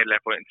flying in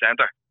left, right, and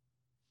centre.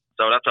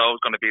 So that's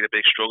always going to be the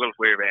big struggle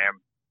where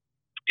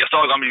you're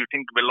still going to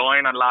be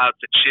relying on lads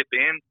to chip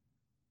in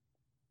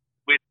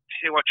with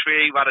 2 or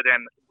 3 rather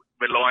than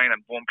relying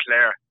on one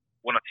player,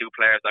 1 or 2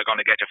 players that are going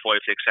to get you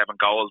 5, 6, 7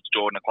 goals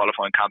during a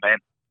qualifying campaign.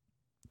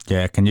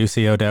 Yeah, can you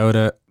see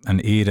O'Dowda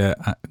and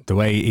Ida, the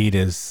way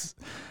Ida's...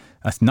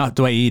 That's not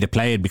the way Ida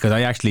played, because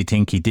I actually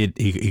think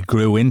he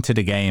grew into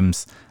the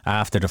games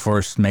after the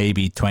first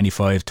maybe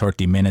 25,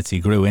 30 minutes. He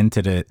grew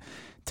into the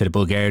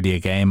Bulgaria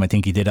game. I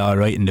think he did all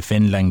right in the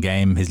Finland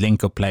game. His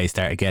link-up play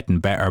started getting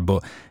better,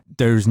 but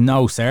there's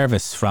no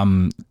service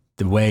from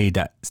the way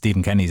that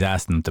Stephen Kenny's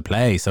asked him to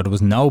play. So there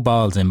was no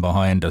balls in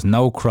behind, there's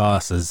no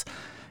crosses.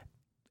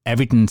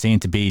 Everything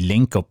seemed to be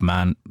link-up,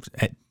 man.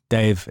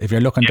 Dave, if you're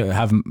looking to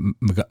have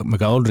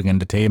McGoldrick in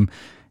the team,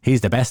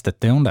 he's the best at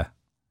doing that.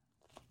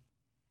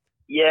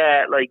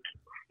 Yeah, like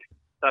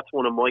that's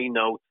one of my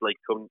notes. Like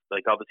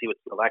obviously with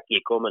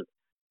Slovakia coming,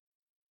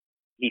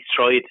 he's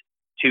tried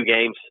 2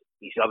 games.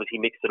 He's obviously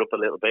mixed it up a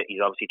little bit.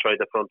 He's obviously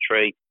tried the front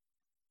three,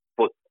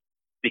 but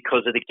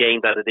because of the game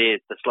that it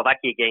is, the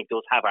Slovakia game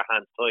does have our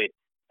hands tied.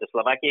 The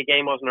Slovakia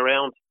game wasn't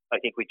around. I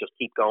think we just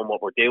keep going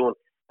what we're doing,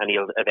 and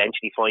he'll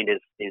eventually find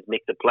his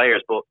mix of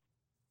players. But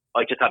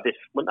I just have this,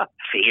 well, not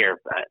fear,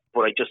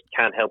 but I just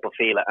can't help but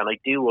feel it. And I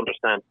do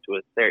understand to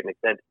a certain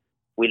extent,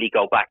 will he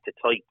go back to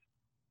type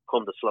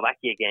come the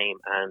Slovakia game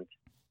and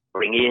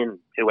bring in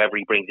whoever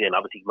he brings in?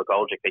 Obviously,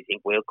 McGoldrick, I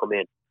think, will come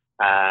in,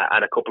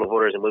 and a couple of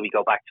others. And will we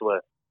go back to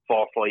a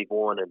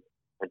 4-5-1 and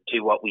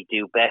do what we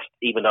do best,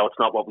 even though it's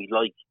not what we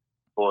like?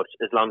 But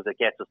as long as it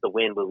gets us the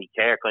win, will we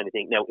care, kind of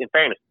thing. Now, in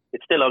fairness,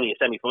 it's still only a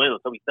semi-final,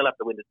 so we still have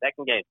to win the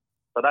second game.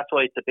 So that's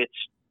why it's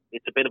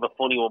a bit of a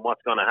funny one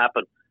what's going to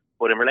happen.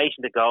 But in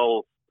relation to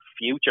goals,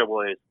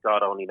 future-wise,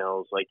 God only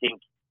knows. I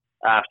think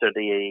after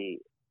the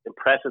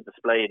impressive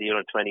display of the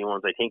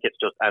under-21s, I think it's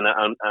just and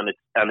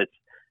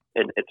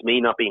it's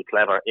me not being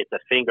clever. It's a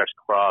fingers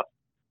crossed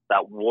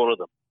that one of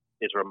them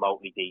is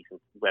remotely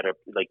decent. Whether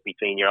like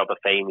between your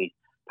Obafemi,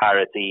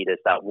 Paratides,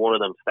 that one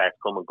of them starts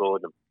coming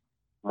good and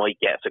might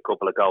get us a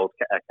couple of goals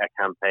a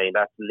campaign.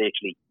 That's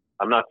literally.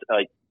 I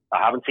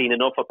haven't seen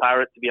enough of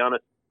Parrot, to be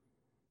honest.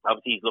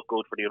 Obviously, he's looked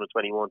good for the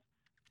under-21s.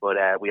 But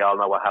we all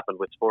know what happened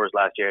with Spurs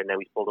last year, and now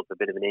he's pulled up a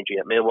bit of an injury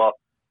at Millwall.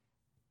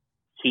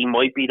 He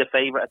might be the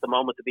favourite at the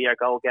moment to be our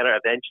goal getter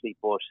eventually,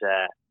 but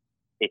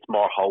it's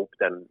more hope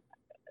than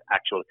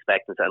actual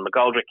expectancy. And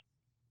McGoldrick,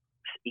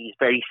 he's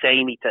very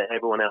samey to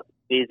everyone else.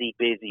 Busy.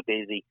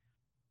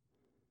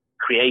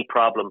 Create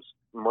problems.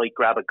 Might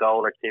grab a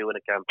goal or 2 in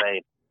a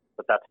campaign,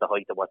 but that's the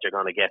height of what you're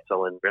going to get.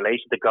 So in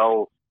relation to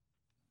goals,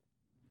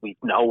 we've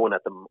no one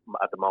at the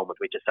moment,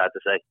 which is sad to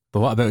say.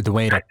 But what about the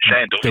way that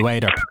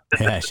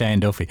Shane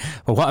Duffy?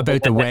 But what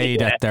about the way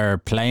that they're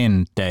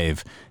playing,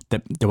 Dave?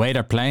 The way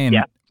they're playing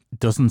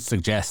doesn't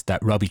suggest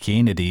that Robbie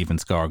Keane would even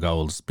score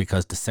goals,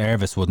 because the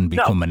service wouldn't be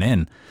coming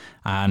in.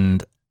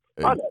 And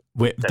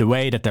with the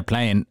way that they're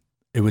playing,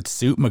 it would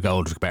suit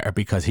McGoldrick better,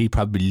 because he'd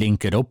probably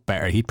link it up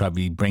better. He'd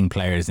probably bring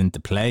players into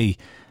play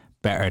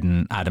better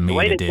than Adam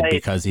Ida did,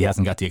 because he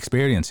hasn't got the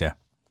experience yet.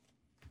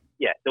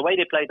 Yeah, the way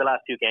they played the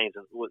last 2 games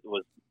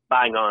was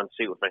bang on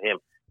suited for him.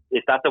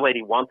 is that the way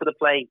they wanted to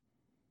play?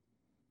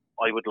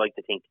 I would like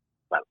to think,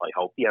 well, I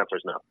hope the answer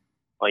is no.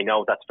 I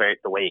know that's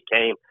the way it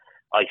came.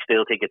 I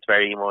still think it's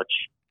very much,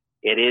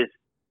 it is,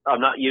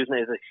 I'm not using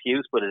it as an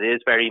excuse, but it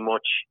is very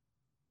much,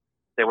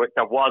 there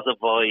was a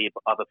vibe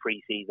of a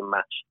pre-season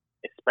match,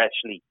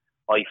 especially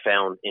I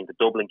found in the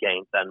Dublin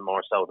game than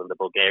more so than the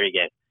Bulgaria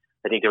game.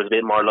 I think there was a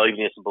bit more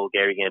liveliness in the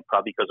Bulgaria game,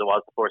 probably because it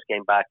was the first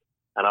game back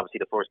and obviously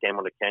the first game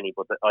under Kenny,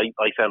 but I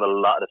found a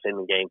lot of the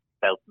Finland game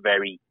felt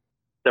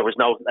there was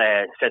no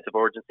sense of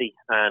urgency,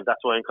 and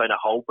that's why I'm kind of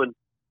hoping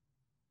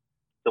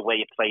the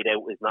way it played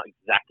out is not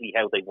exactly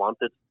how they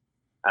wanted.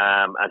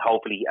 And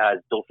hopefully,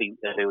 as Duffy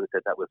alluded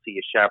to, that we'll see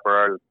a sharper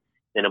Ireland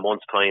in a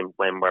month's time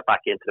when we're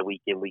back into the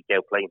week in, week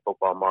out playing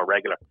football more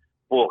regular.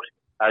 But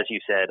as you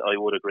said, I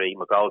would agree,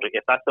 McGoldrick,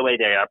 if that's the way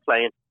they are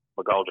playing,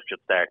 McGoldrick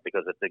should start,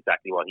 because it's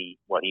exactly what he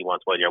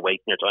wants, while you're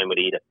wasting your time with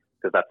Ida,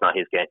 because that's not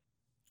his game.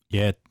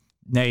 Yeah,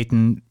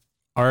 Nathan,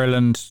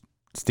 Ireland,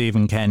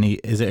 Stephen Kenny,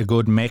 is it a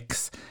good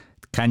mix?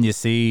 Can you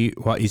see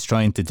what he's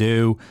trying to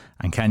do,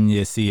 and can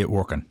you see it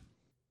working?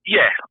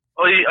 Yeah,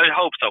 I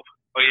hope so.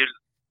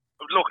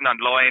 I'm looking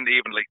online,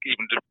 even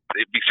just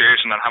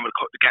researching and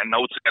getting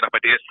notes together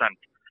for this, and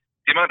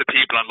the amount of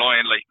people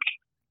online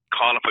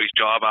calling for his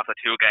job after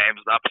 2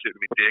 games is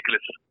absolutely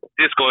ridiculous.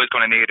 This guy's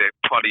going to need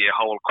probably a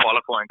whole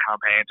qualifying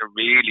campaign to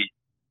really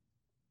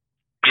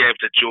be able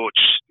to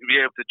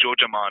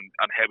judge him on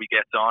how he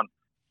gets on.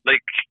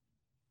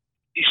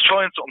 He's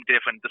trying something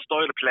different. The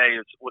style of play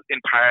in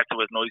parts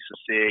was nice to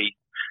see.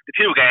 The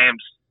 2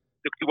 games,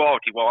 it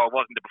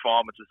wasn't the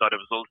performances or the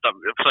results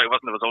it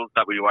wasn't the results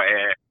that we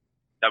were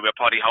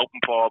probably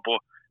hoping for, but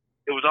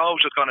it was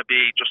always just going to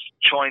be just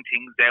trying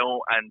things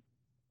out and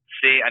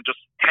just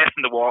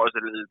testing the waters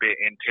a little bit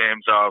in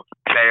terms of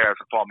players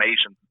and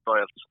formations and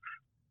styles.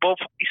 But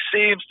he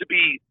seems to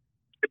be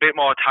a bit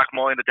more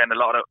attack-minded than a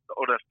lot of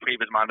other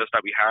previous managers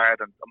that we had,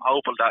 and I'm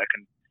hopeful that it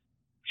can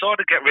sort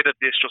of get rid of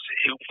this just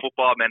hoop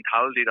football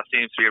mentality that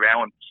seems to be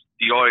around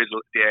the Ireland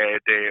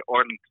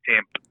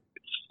team.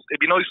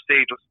 It'd be nice to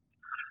see just,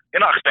 you're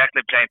not expecting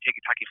them playing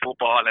ticky-tacky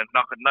football, and it's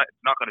not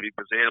going to be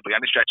Brazil by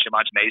any stretch of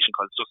imagination,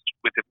 because it's just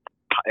with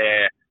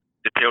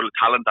the pool of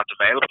talent that's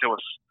available to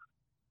us.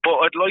 But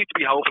I'd like to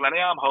be hopeful, and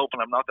I am hopeful,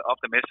 I'm not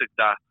optimistic,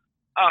 that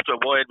after a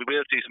while we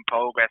will see some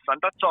progress,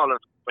 and that's all I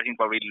think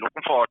we're really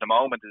looking for at the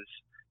moment. Is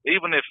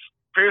even if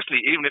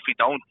we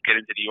don't get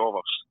into the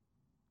Euros,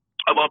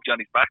 I won't be on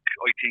his back.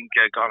 I think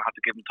I'm going to have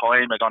to give him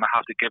time. I'm going to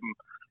have to give him.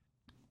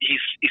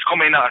 He's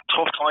coming in at a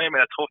tough time, in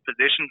a tough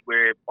position,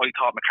 where I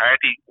thought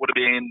McCarthy would have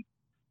been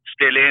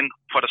still in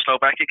for the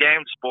Slovakia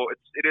games, but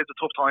it is a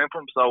tough time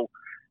for him. So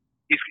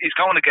he's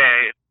going to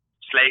get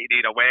slated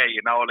either way.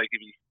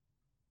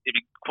 If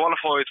he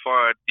qualifies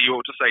for the Euro,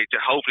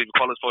 hopefully he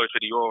qualifies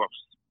for the Euros,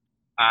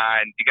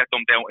 and you get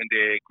them down in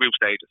the group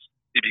stages,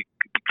 he'll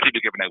be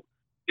given out.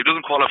 If he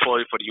doesn't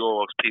qualify for the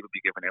Euros, people will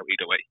be given out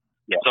either way.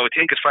 Yeah. So I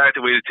think it's fair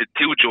to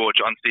judge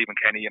on Stephen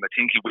Kenny, and I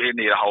think he will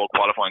need a whole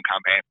qualifying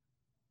campaign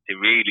to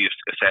really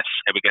assess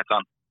how he gets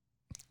on.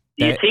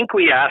 Do you think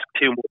we ask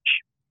too much,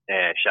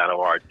 Shannon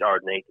or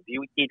Nathan?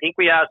 Do you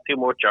think we ask too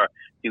much, or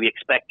do we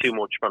expect too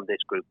much from this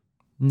group?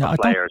 No,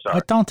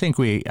 I don't think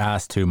we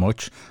ask too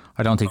much.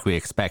 I don't think we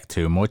expect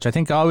too much. I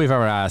think all we've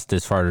ever asked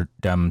is for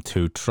them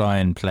to try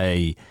and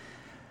play,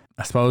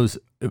 I suppose,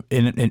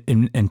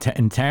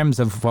 in terms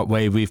of what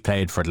way we've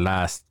played for the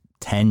last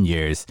 10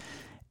 years,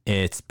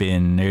 it's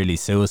been nearly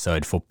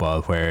suicide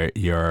football, where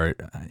you're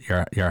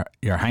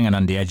hanging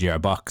on the edge of your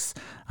box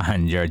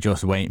and you're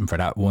just waiting for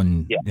that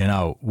one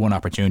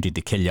opportunity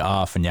to kill you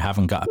off, and you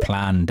haven't got a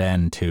plan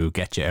then to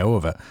get you out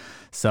of it.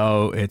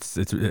 So it's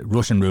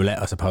Russian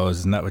roulette, I suppose.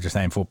 Isn't that what you're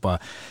saying, football?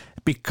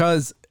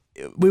 Because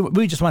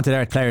we just wanted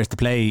our players to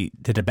play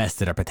to the best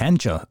of their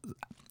potential.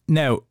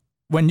 Now,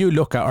 when you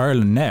look at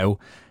Ireland now,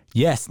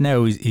 yes,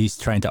 now he's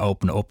trying to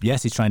open it up.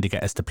 Yes, he's trying to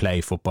get us to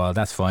play football.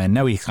 That's fine.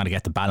 Now he's trying to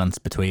get the balance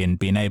between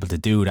being able to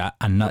do that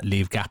and not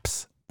leave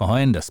gaps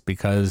behind us,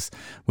 because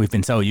we've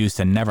been so used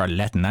to never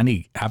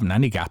having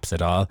any gaps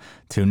at all,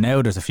 to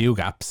now there's a few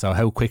gaps. So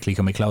how quickly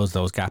can we close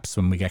those gaps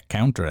when we get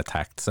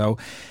counter-attacked? So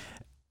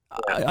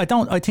I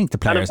think the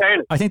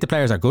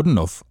players are good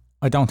enough.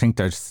 I don't think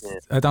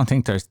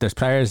there's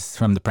players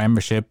from the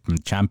Premiership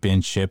and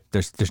Championship.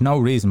 There's no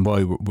reason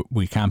why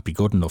we can't be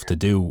good enough to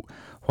do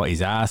what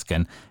he's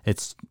asking.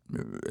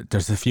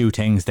 There's a few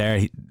things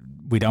there.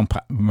 We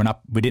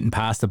didn't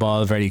pass the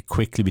ball very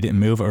quickly. We didn't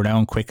move it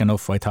around quick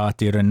enough, I thought,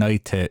 the other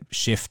night, to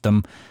shift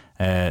them,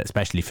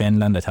 especially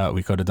Finland. I thought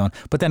we could have done.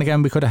 But then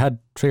again, we could have had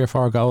 3 or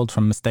 4 goals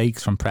from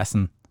mistakes from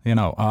pressing,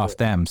 off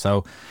them.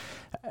 So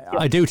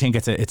I do think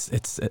it's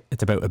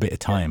about a bit of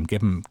time.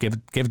 Give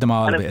them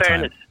all a bit of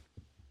time.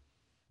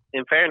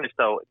 In fairness,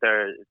 though,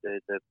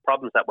 the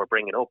problems that we're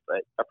bringing up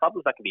are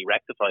problems that can be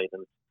rectified,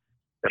 and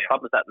they're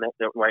problems that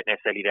weren't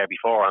necessarily there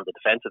before on the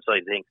defensive side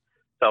of things.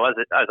 So as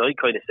I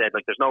kind of said,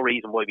 there's no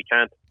reason why they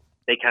can't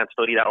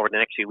study that over the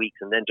next few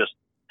weeks and then just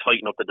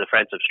tighten up the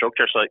defensive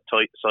structure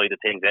side of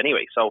things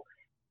anyway. So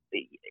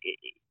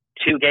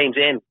 2 games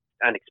in,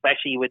 and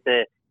especially with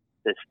the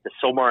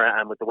summer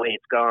and with the way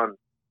it's gone,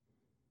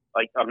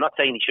 I'm not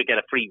saying he should get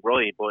a free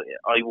ride, but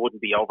I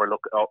wouldn't be being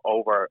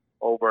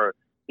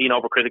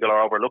overcritical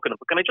or overlooking it.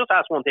 But can I just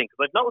ask one thing?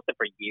 Because I've noticed it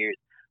for years,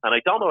 and I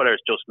don't know whether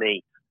it's just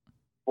me,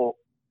 but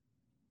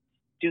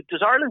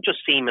does Ireland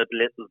just seem a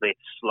little bit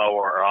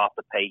slower or off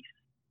the pace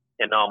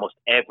in almost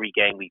every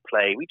game we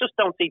play? We just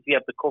don't seem to be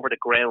able to cover the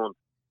ground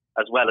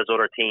as well as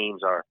other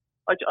teams. Or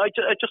I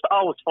just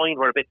always find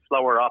we're a bit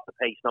slower off the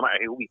pace, no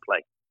matter who we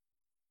play.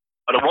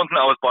 But the one thing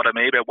that always bothered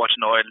me about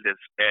watching Ireland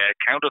is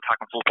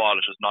counter-attacking football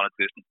is just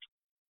non-existent.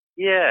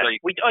 Yeah,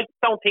 I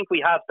don't think we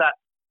have that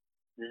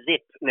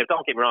zip. Now,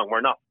 don't get me wrong,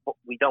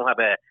 we don't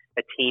have a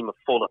team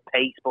full of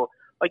pace, but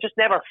I just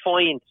never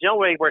find,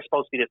 where we're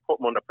supposed to be to put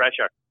them under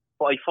pressure,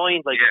 but I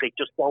find they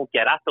just don't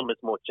get at them as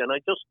much. And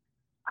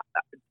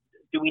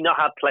do we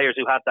not have players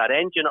who have that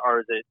engine,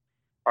 or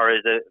are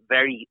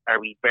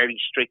we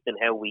very strict in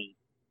how we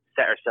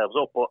set ourselves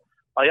up? But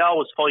I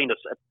always find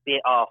us a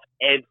bit off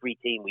every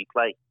team we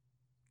play.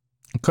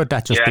 Could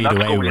that just be the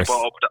way we're... of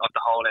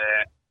the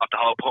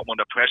whole put them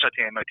under pressure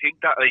thing. I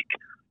think that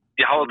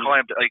the whole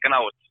time, I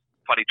know it's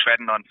probably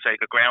treading on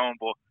sacred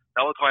ground, but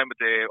the whole time of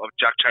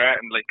Jack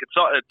Charlton, it's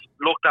sort of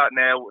looked at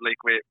now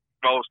with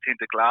rose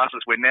tinted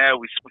glasses, where now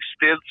we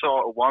still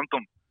sort of want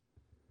them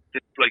to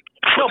put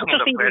them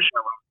under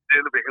pressure.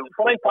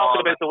 I'm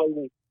talking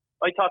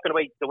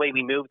about the way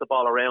we move the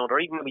ball around, or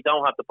even when we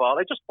don't have the ball.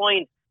 I just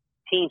find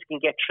teams can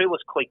get through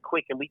us quite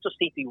quick, and we just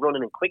seem to be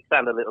running in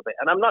quicksand a little bit.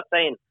 And I'm not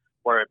saying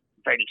we're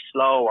very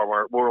slow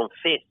or we're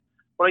unfit,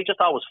 but I just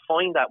always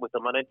find that with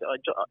them. And I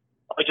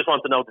just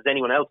want to know, does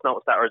anyone else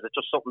notice that, or is it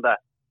just something that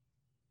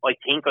I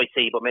think I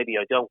see, but maybe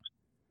I don't?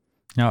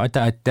 No, I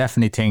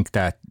definitely think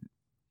that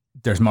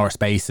there's more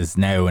spaces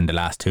now in the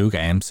last two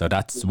games, so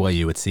that's why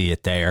you would see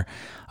it there.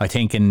 I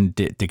think in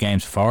the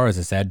games before, as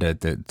I said,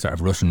 the sort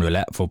of Russian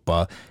roulette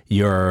football,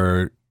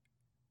 you're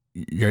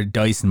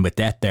dicing with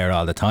death there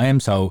all the time.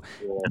 So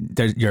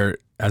you're,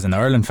 as an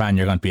Ireland fan,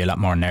 you're going to be a lot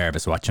more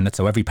nervous watching it.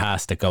 So every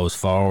pass that goes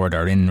forward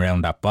or in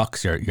around that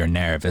box, you're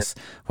nervous.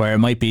 Where it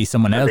might be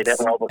someone else,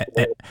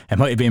 it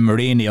might have been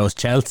Mourinho's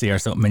Chelsea or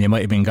something, and you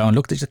might have been going,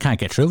 look, they just can't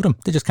get through them.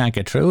 They just can't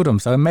get through them.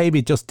 So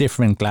maybe just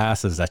different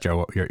glasses that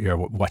you're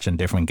watching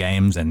different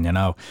games, and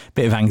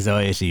bit of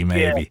anxiety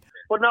maybe. Yeah.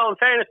 But no, in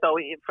fairness though,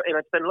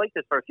 it's been like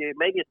this for a few.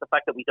 Maybe it's the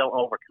fact that we don't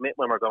overcommit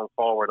when we're going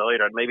forward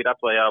either, and maybe that's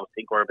why I always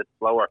think we're a bit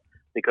slower,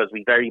 because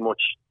we very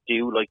much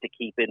do like to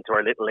keep into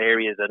our little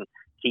areas and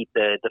keep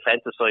the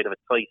defensive side of it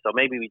tight. So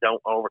maybe we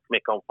don't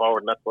overcommit going forward,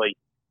 and that's why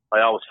I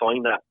always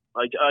find that.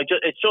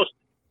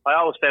 I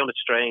always found it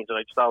strange, and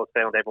I just always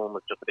found everyone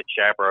was just a bit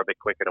sharper or a bit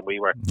quicker than we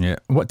were. Yeah.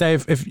 What,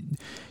 Dave, if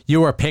you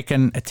were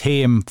picking a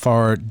team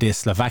for the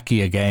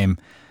Slovakia game,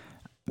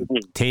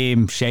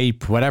 team,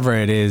 shape, whatever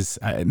it is,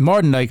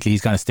 more than likely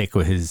he's going to stick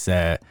with his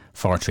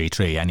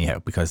 4-3-3 anyhow,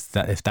 because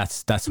if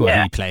that's what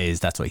he plays,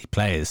 that's what he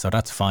plays, so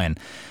that's fine.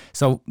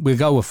 So we'll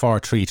go with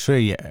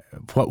 4-3-3.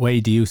 What way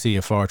do you see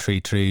a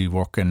 4-3-3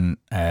 working,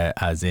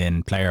 as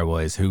in player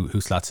wise? Who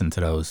slots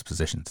into those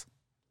positions?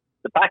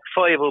 The back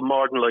five will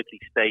more than likely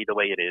stay the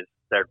way it is.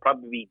 There'll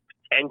probably be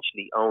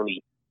potentially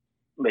only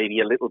maybe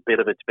a little bit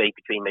of a debate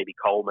between maybe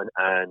Coleman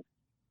and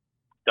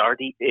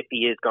Doherty, if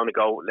he is going to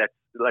go.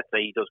 Let's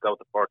say he does go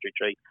to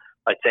 4-3-3.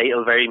 I'd say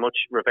it'll very much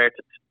revert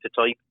to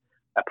type,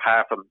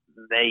 apart from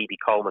maybe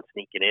Coleman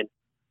sneaking in.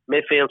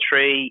 Midfield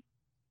three,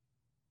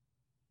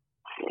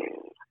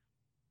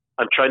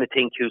 I'm trying to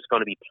think who's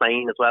going to be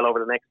playing as well over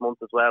the next month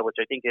as well, which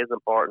I think is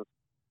important.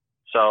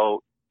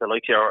 So the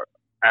likes of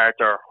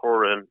Arthur,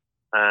 Horan,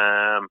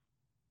 I'm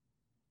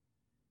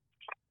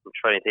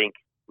trying to think.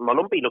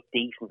 Malumbi looked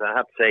decent, I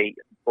have to say,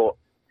 but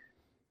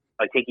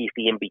I think he's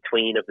the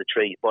in-between of the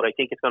three. But I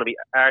think it's going to be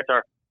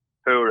Arthur,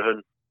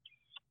 Horan.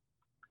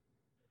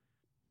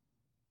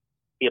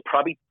 He'll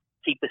probably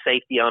keep the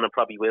safety on and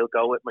probably will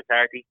go with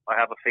McCarthy. I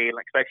have a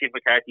feeling, especially if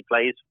McCarthy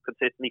plays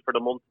consistently for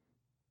the month.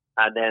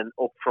 And then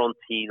up front,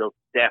 he'll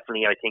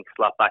definitely, I think,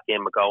 slot back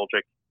in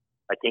McGoldrick.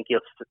 I think he'll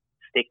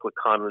stick with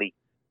Connolly,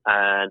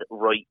 and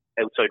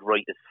outside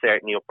right is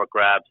certainly up for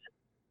grabs.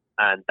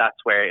 And that's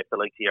where, if the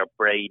likes of your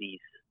Brady's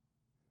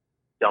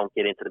don't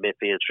get into the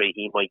midfield three,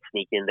 he might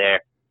sneak in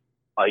there.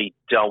 I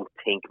don't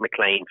think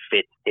McLean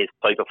fits his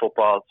type of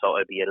football, so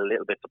I'd be a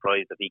little bit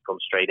surprised if he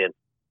comes straight in,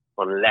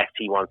 unless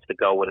he wants to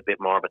go with a bit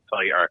more of a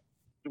tighter,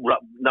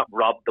 not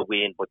rob the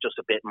win, but just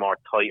a bit more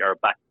tighter,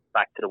 back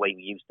to the way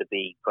we used to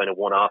be, kind of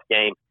one-off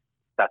game.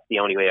 That's the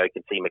only way I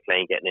can see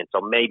McLean getting in.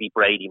 So maybe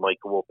Brady might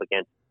go up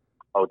against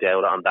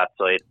O'Dowd on that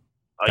side.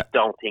 I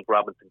don't think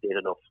Robinson did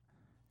enough.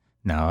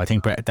 No, I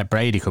think that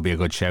Brady could be a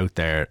good shout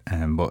there,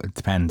 but it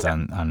depends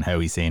on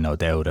how he's seen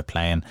O'Dowd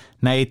playing.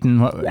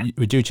 Nathan,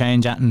 would you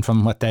change anything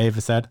from what Dave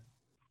has said?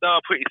 No,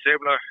 pretty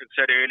similar. I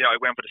said earlier, I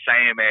went for the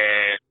same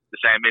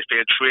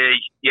midfield three.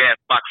 Yeah,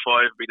 back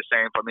five would be the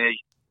same for me.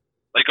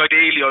 Like,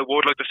 ideally, I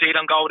would like to see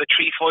them go with a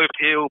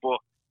 3-5-2, but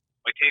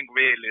I think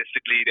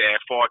realistically the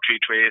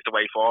 4-3-3 is the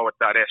way forward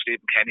that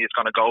Stephen Kenny is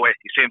going to go with.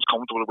 He seems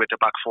comfortable with the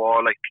back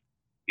four. Like,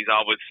 he's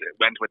always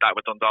went with that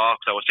with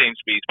Dundalk, so it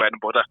seems to be his bread and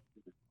butter.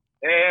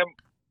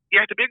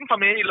 The big thing for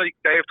me, like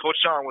Dave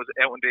touched on, was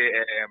out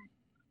in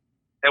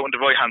out on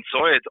the right hand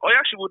side. I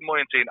actually wouldn't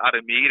mind seeing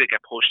Adam Mead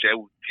get pushed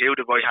out to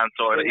the right hand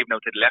side, or even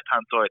out to the left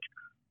hand side.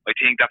 I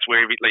think that's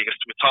where, we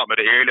talked about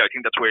it earlier, I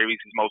think that's where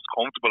he's most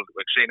comfortable,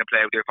 like seeing him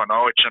play out there for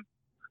Norwich, and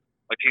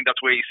I think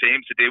that's where he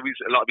seems to do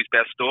a lot of his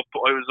best stuff.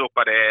 But I was up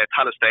at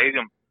Tallaght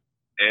Stadium,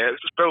 it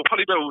was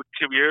probably about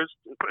 2 years,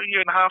 a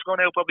year and a half ago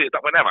now, probably,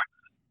 whenever.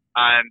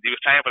 And he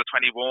was playing for the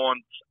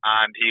 21s,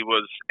 and he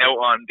was out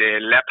on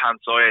the left hand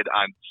side,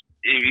 and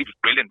he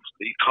was brilliant.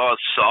 He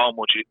caused so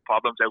much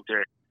problems out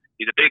there.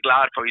 He's a big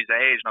lad for his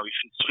age now. He's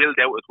filled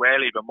out as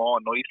well, even more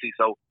nicely.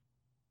 So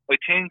I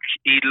think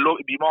he'd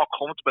be more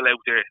comfortable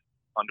out there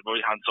on the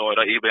right hand side,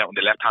 or even out on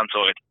the left hand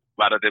side,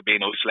 rather than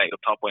being isolated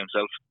up top by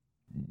himself.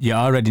 You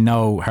already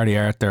know Harry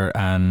Arthur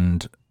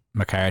and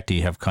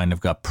McCarthy have kind of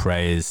got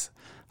praise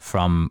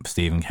from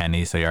Stephen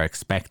Kenny, so you're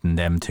expecting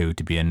them two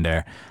to be in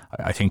there.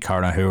 I think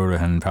Conor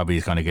Hourihan probably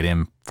is going to get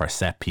in for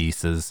set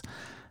pieces.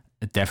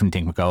 I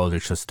definitely think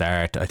McGoldrick should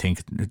start. I think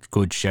it's a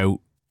good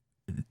shout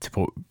to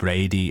put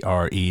Brady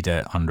or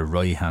Ida on the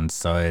right hand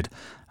side,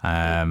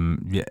 I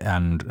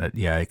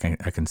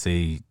can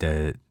see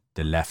the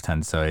left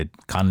hand side.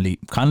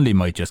 Connolly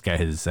might just get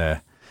his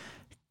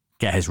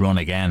run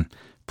again.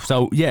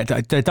 So yeah,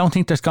 I don't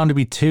think there's going to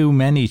be too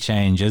many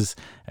changes,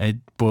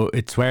 but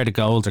it's where the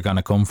goals are going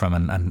to come from,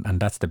 and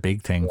that's the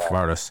big thing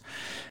for us.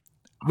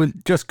 We'll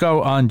just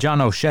go on John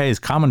O'Shea's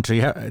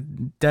commentary.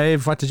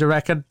 Dave, what did you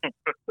reckon?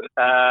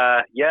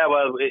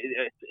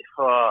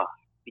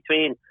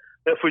 Between,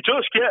 if we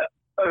just get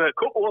a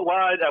couple of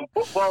wide and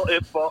football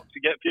inbox to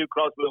get a few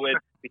crosses in,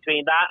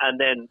 between that and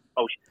then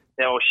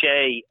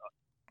O'Shea,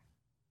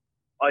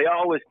 I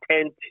always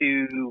tend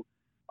to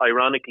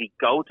ironically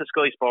go to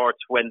Sky Sports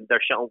when they're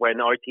showing,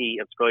 when RT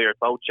and Sky are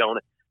both showing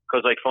it,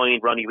 because I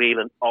find Ronnie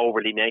Whelan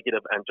overly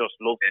negative and just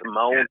loves to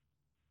moan.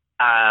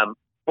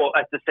 But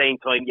at the same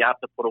time, you have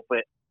to put up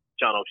with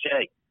John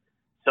O'Shea.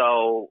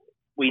 So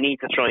we need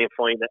to try and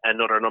find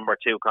another number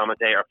two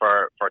commentator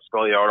for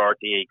Sky or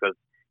RTE, because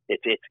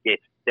it's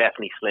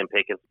definitely slim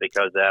pickings.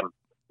 Because,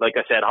 like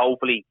I said,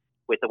 hopefully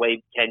with the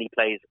way Kenny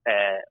plays,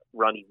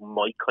 Ronnie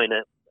might kind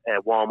of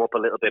warm up a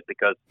little bit,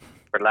 because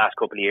for the last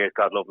couple of years,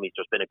 God love him, he's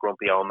just been a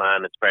grumpy old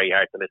man. It's very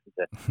hard to listen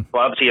to.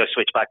 But obviously, I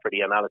switch back for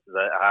the analysis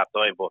at half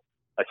time, but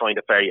I find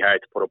it very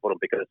hard to put up with him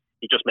because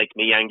he just makes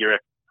me angrier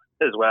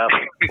as well.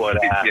 But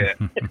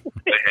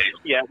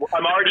yeah,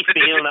 I'm already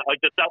feeling it.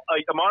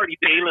 I'm already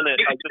feeling it.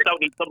 I just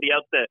don't need somebody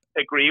else to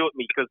agree with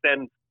me, because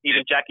then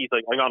even Jackie's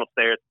like, I'm on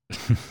upstairs.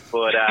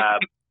 But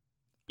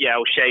yeah,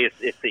 O'Shea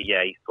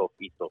he's tough.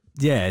 He's tough.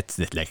 Yeah, it's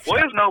like,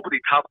 why has nobody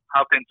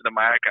tapped into the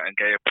market and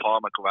gave Paul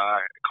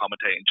McGrath a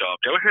commentating job?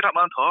 Do you ever hear that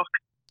man talk?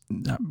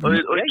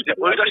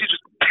 I'd actually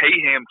just pay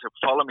him to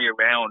follow me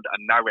around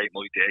and narrate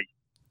my day.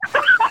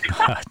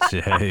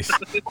 Jeez.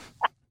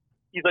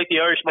 He's like the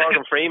Irish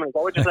Morgan Freeman. Is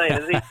that what you're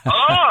saying, is he? It's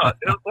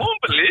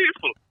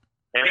unbelievable.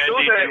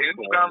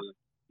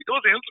 He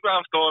does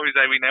Instagram stories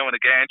every now and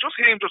again. Just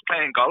him just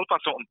playing golf or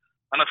something.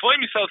 And I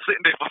find myself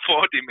sitting there for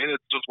 40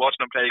 minutes just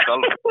watching him play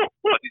golf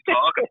as he's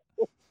talking.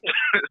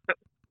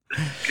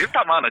 Give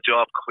that man a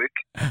job quick.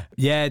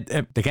 Yeah,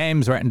 the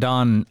games weren't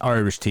on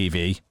Irish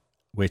TV,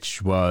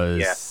 which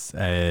was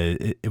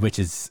which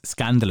is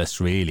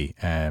scandalous, really,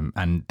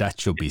 and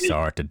that should be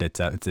sorted.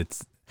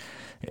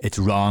 It's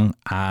wrong,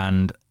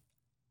 and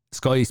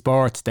Sky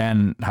Sports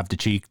then have the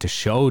cheek to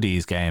show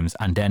these games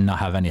and then not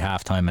have any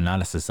halftime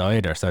analysis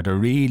either. So they're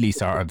really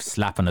sort of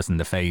slapping us in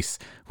the face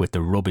with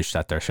the rubbish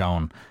that they're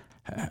showing.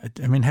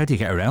 I mean, how do you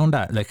get around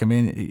that? Like, I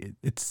mean,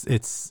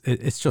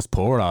 it's just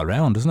poor all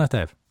around, isn't it,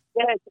 Dave?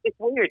 Yeah, it's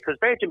weird because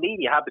Virgin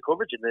Media have the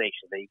coverage in the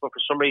Nation League, but for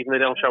some reason they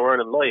don't show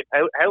Ireland live.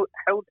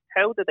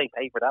 How did they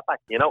pay for that back?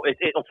 You know,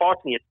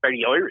 unfortunately, it's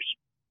very Irish.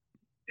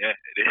 Yeah,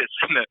 it is,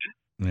 isn't it?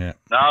 Yeah.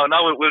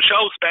 No, we'll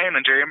show Spain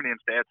and Germany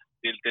instead.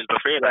 They'll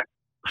prefer that.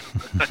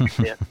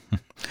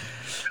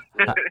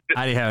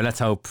 Anyhow, let's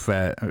hope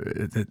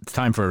it's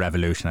time for a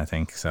revolution, I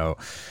think. So,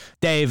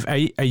 Dave, are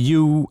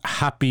you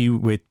happy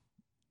with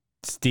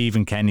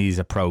Stephen Kenny's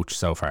approach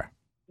so far?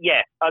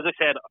 Yeah, as I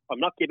said, I'm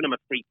not giving him a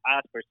free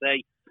pass per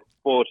se,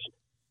 but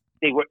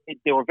they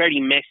were very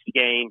messy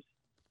games.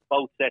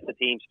 Both sets of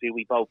teams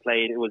we both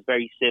played, it was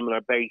very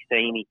similar, very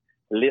samey,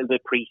 a little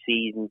bit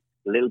pre-season,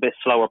 a little bit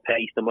slower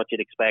pace than what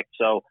you'd expect.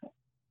 So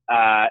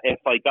if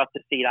I got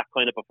to see that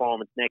kind of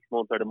performance next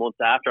month or the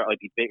month after, I'd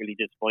be bitterly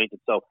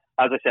disappointed. So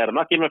as I said, I'm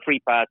not giving him a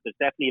free pass. There's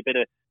definitely a bit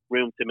of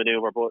room to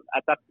manoeuvre, but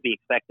that's to be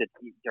expected.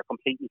 You're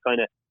completely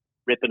kind of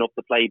ripping up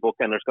the playbook,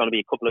 and there's going to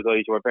be a couple of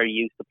guys who are very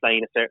used to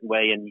playing a certain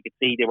way, and you could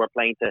see they were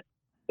playing to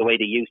the way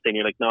they used to, and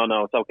you're like, no,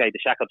 it's okay, the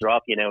shackles are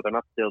off you now, they're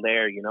not still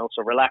there, you know,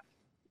 so relax.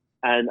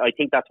 And I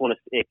think that's one of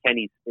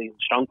Kenny's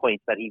strong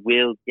points, that he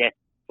will get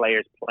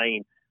players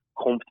playing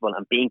comfortable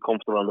and being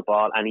comfortable on the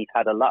ball, and he's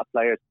had a lot of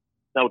players,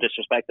 no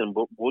disrespect to him,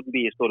 but wouldn't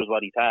be as good as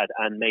what he's had,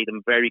 and made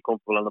them very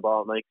comfortable on the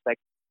ball, and I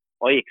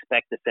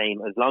expect the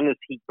same. As long as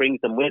he brings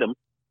them with him,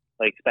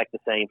 I expect the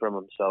same from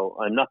him. So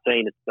I'm not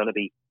saying it's going to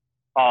be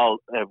all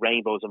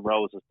rainbows and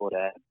roses, but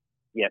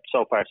yeah,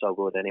 so far so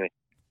good anyway.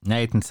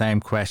 Nathan, same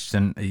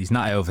question. He's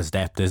not out of his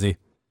depth, is he?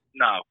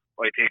 No,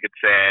 I think it's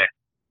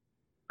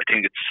I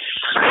think it's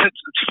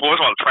first of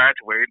all, it's far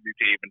too early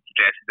to even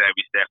suggest he's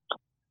every step.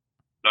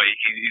 Like,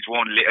 he's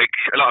won, like,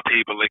 a lot of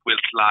people, like, will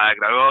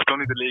slag, like, oh, it's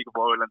only the League of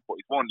Ireland, but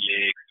he's won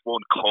leagues, he's won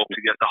cups,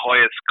 he has the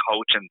highest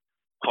coaching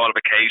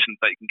qualifications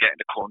that you can get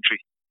in the country.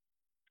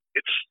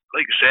 It's,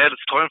 like I said,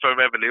 it's time for a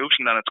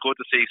revolution, and it's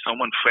good to see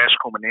someone fresh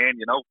coming in,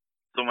 you know,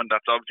 someone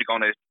that's obviously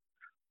going to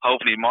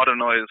hopefully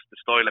modernise the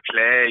style of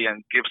play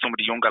and give some of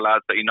the younger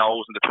lads that he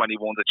knows in the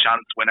 21s a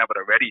chance whenever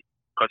they're ready,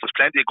 because there's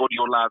plenty of good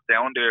young lads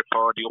down there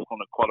for the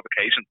upcoming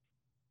qualifications.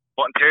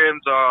 But in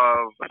terms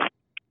of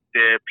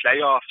the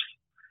playoffs,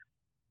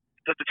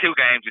 just the two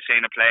games we've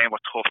seen him playing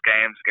were tough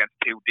games against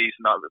two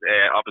decent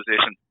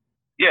opposition.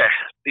 Yeah,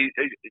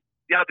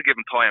 you have to give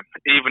him time.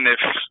 Even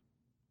if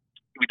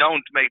we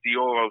don't make the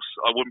Euros,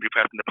 I wouldn't be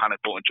pressing the panic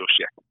button just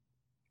yet.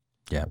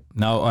 Yeah,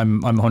 no,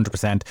 I'm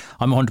 100%.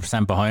 I'm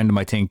 100% behind him.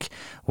 I think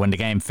when the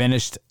game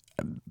finished,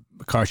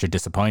 of course you're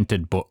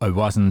disappointed, but I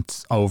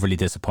wasn't overly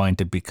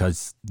disappointed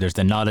because there's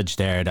the knowledge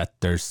there that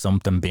there's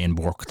something being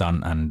worked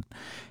on, and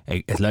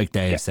it's like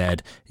Dave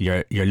said,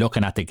 you're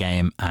looking at the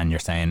game and you're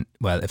saying,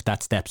 well, if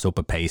that steps up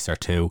a pace or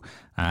two,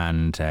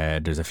 and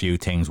there's a few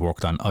things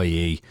worked on,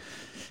 i.e.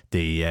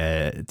 the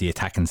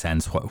attacking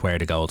sense, where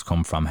the goals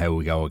come from, how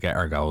we go get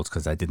our goals,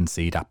 because I didn't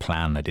see that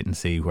plan. I didn't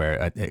see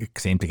where it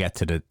seemed to get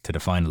to the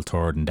final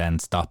third and then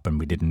stop, and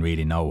we didn't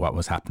really know what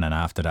was happening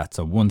after that.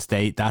 So once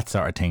that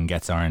sort of thing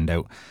gets ironed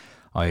out,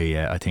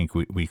 I think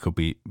we could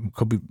be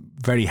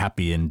very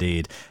happy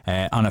indeed.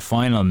 On a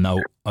final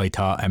note, I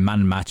thought a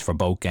man match for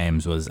both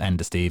games was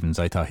Enda Stevens.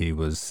 I thought he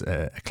was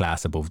a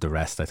class above the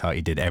rest. I thought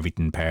he did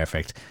everything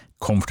perfect,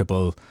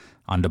 comfortable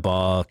on the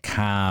ball,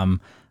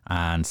 calm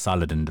and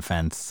solid in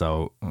defence.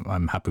 So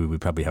I'm happy we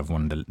probably have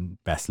one of the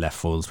best left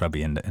fulls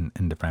probably in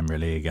the Premier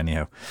League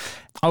anyhow.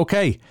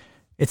 Okay,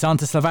 it's on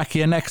to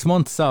Slovakia next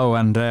month, so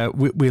and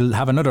we'll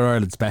have another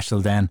Ireland special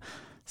then.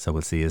 So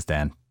we'll see you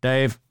then.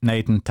 Dave,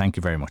 Nathan, thank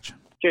you very much.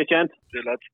 Cheers, Jen. Cheers, lads.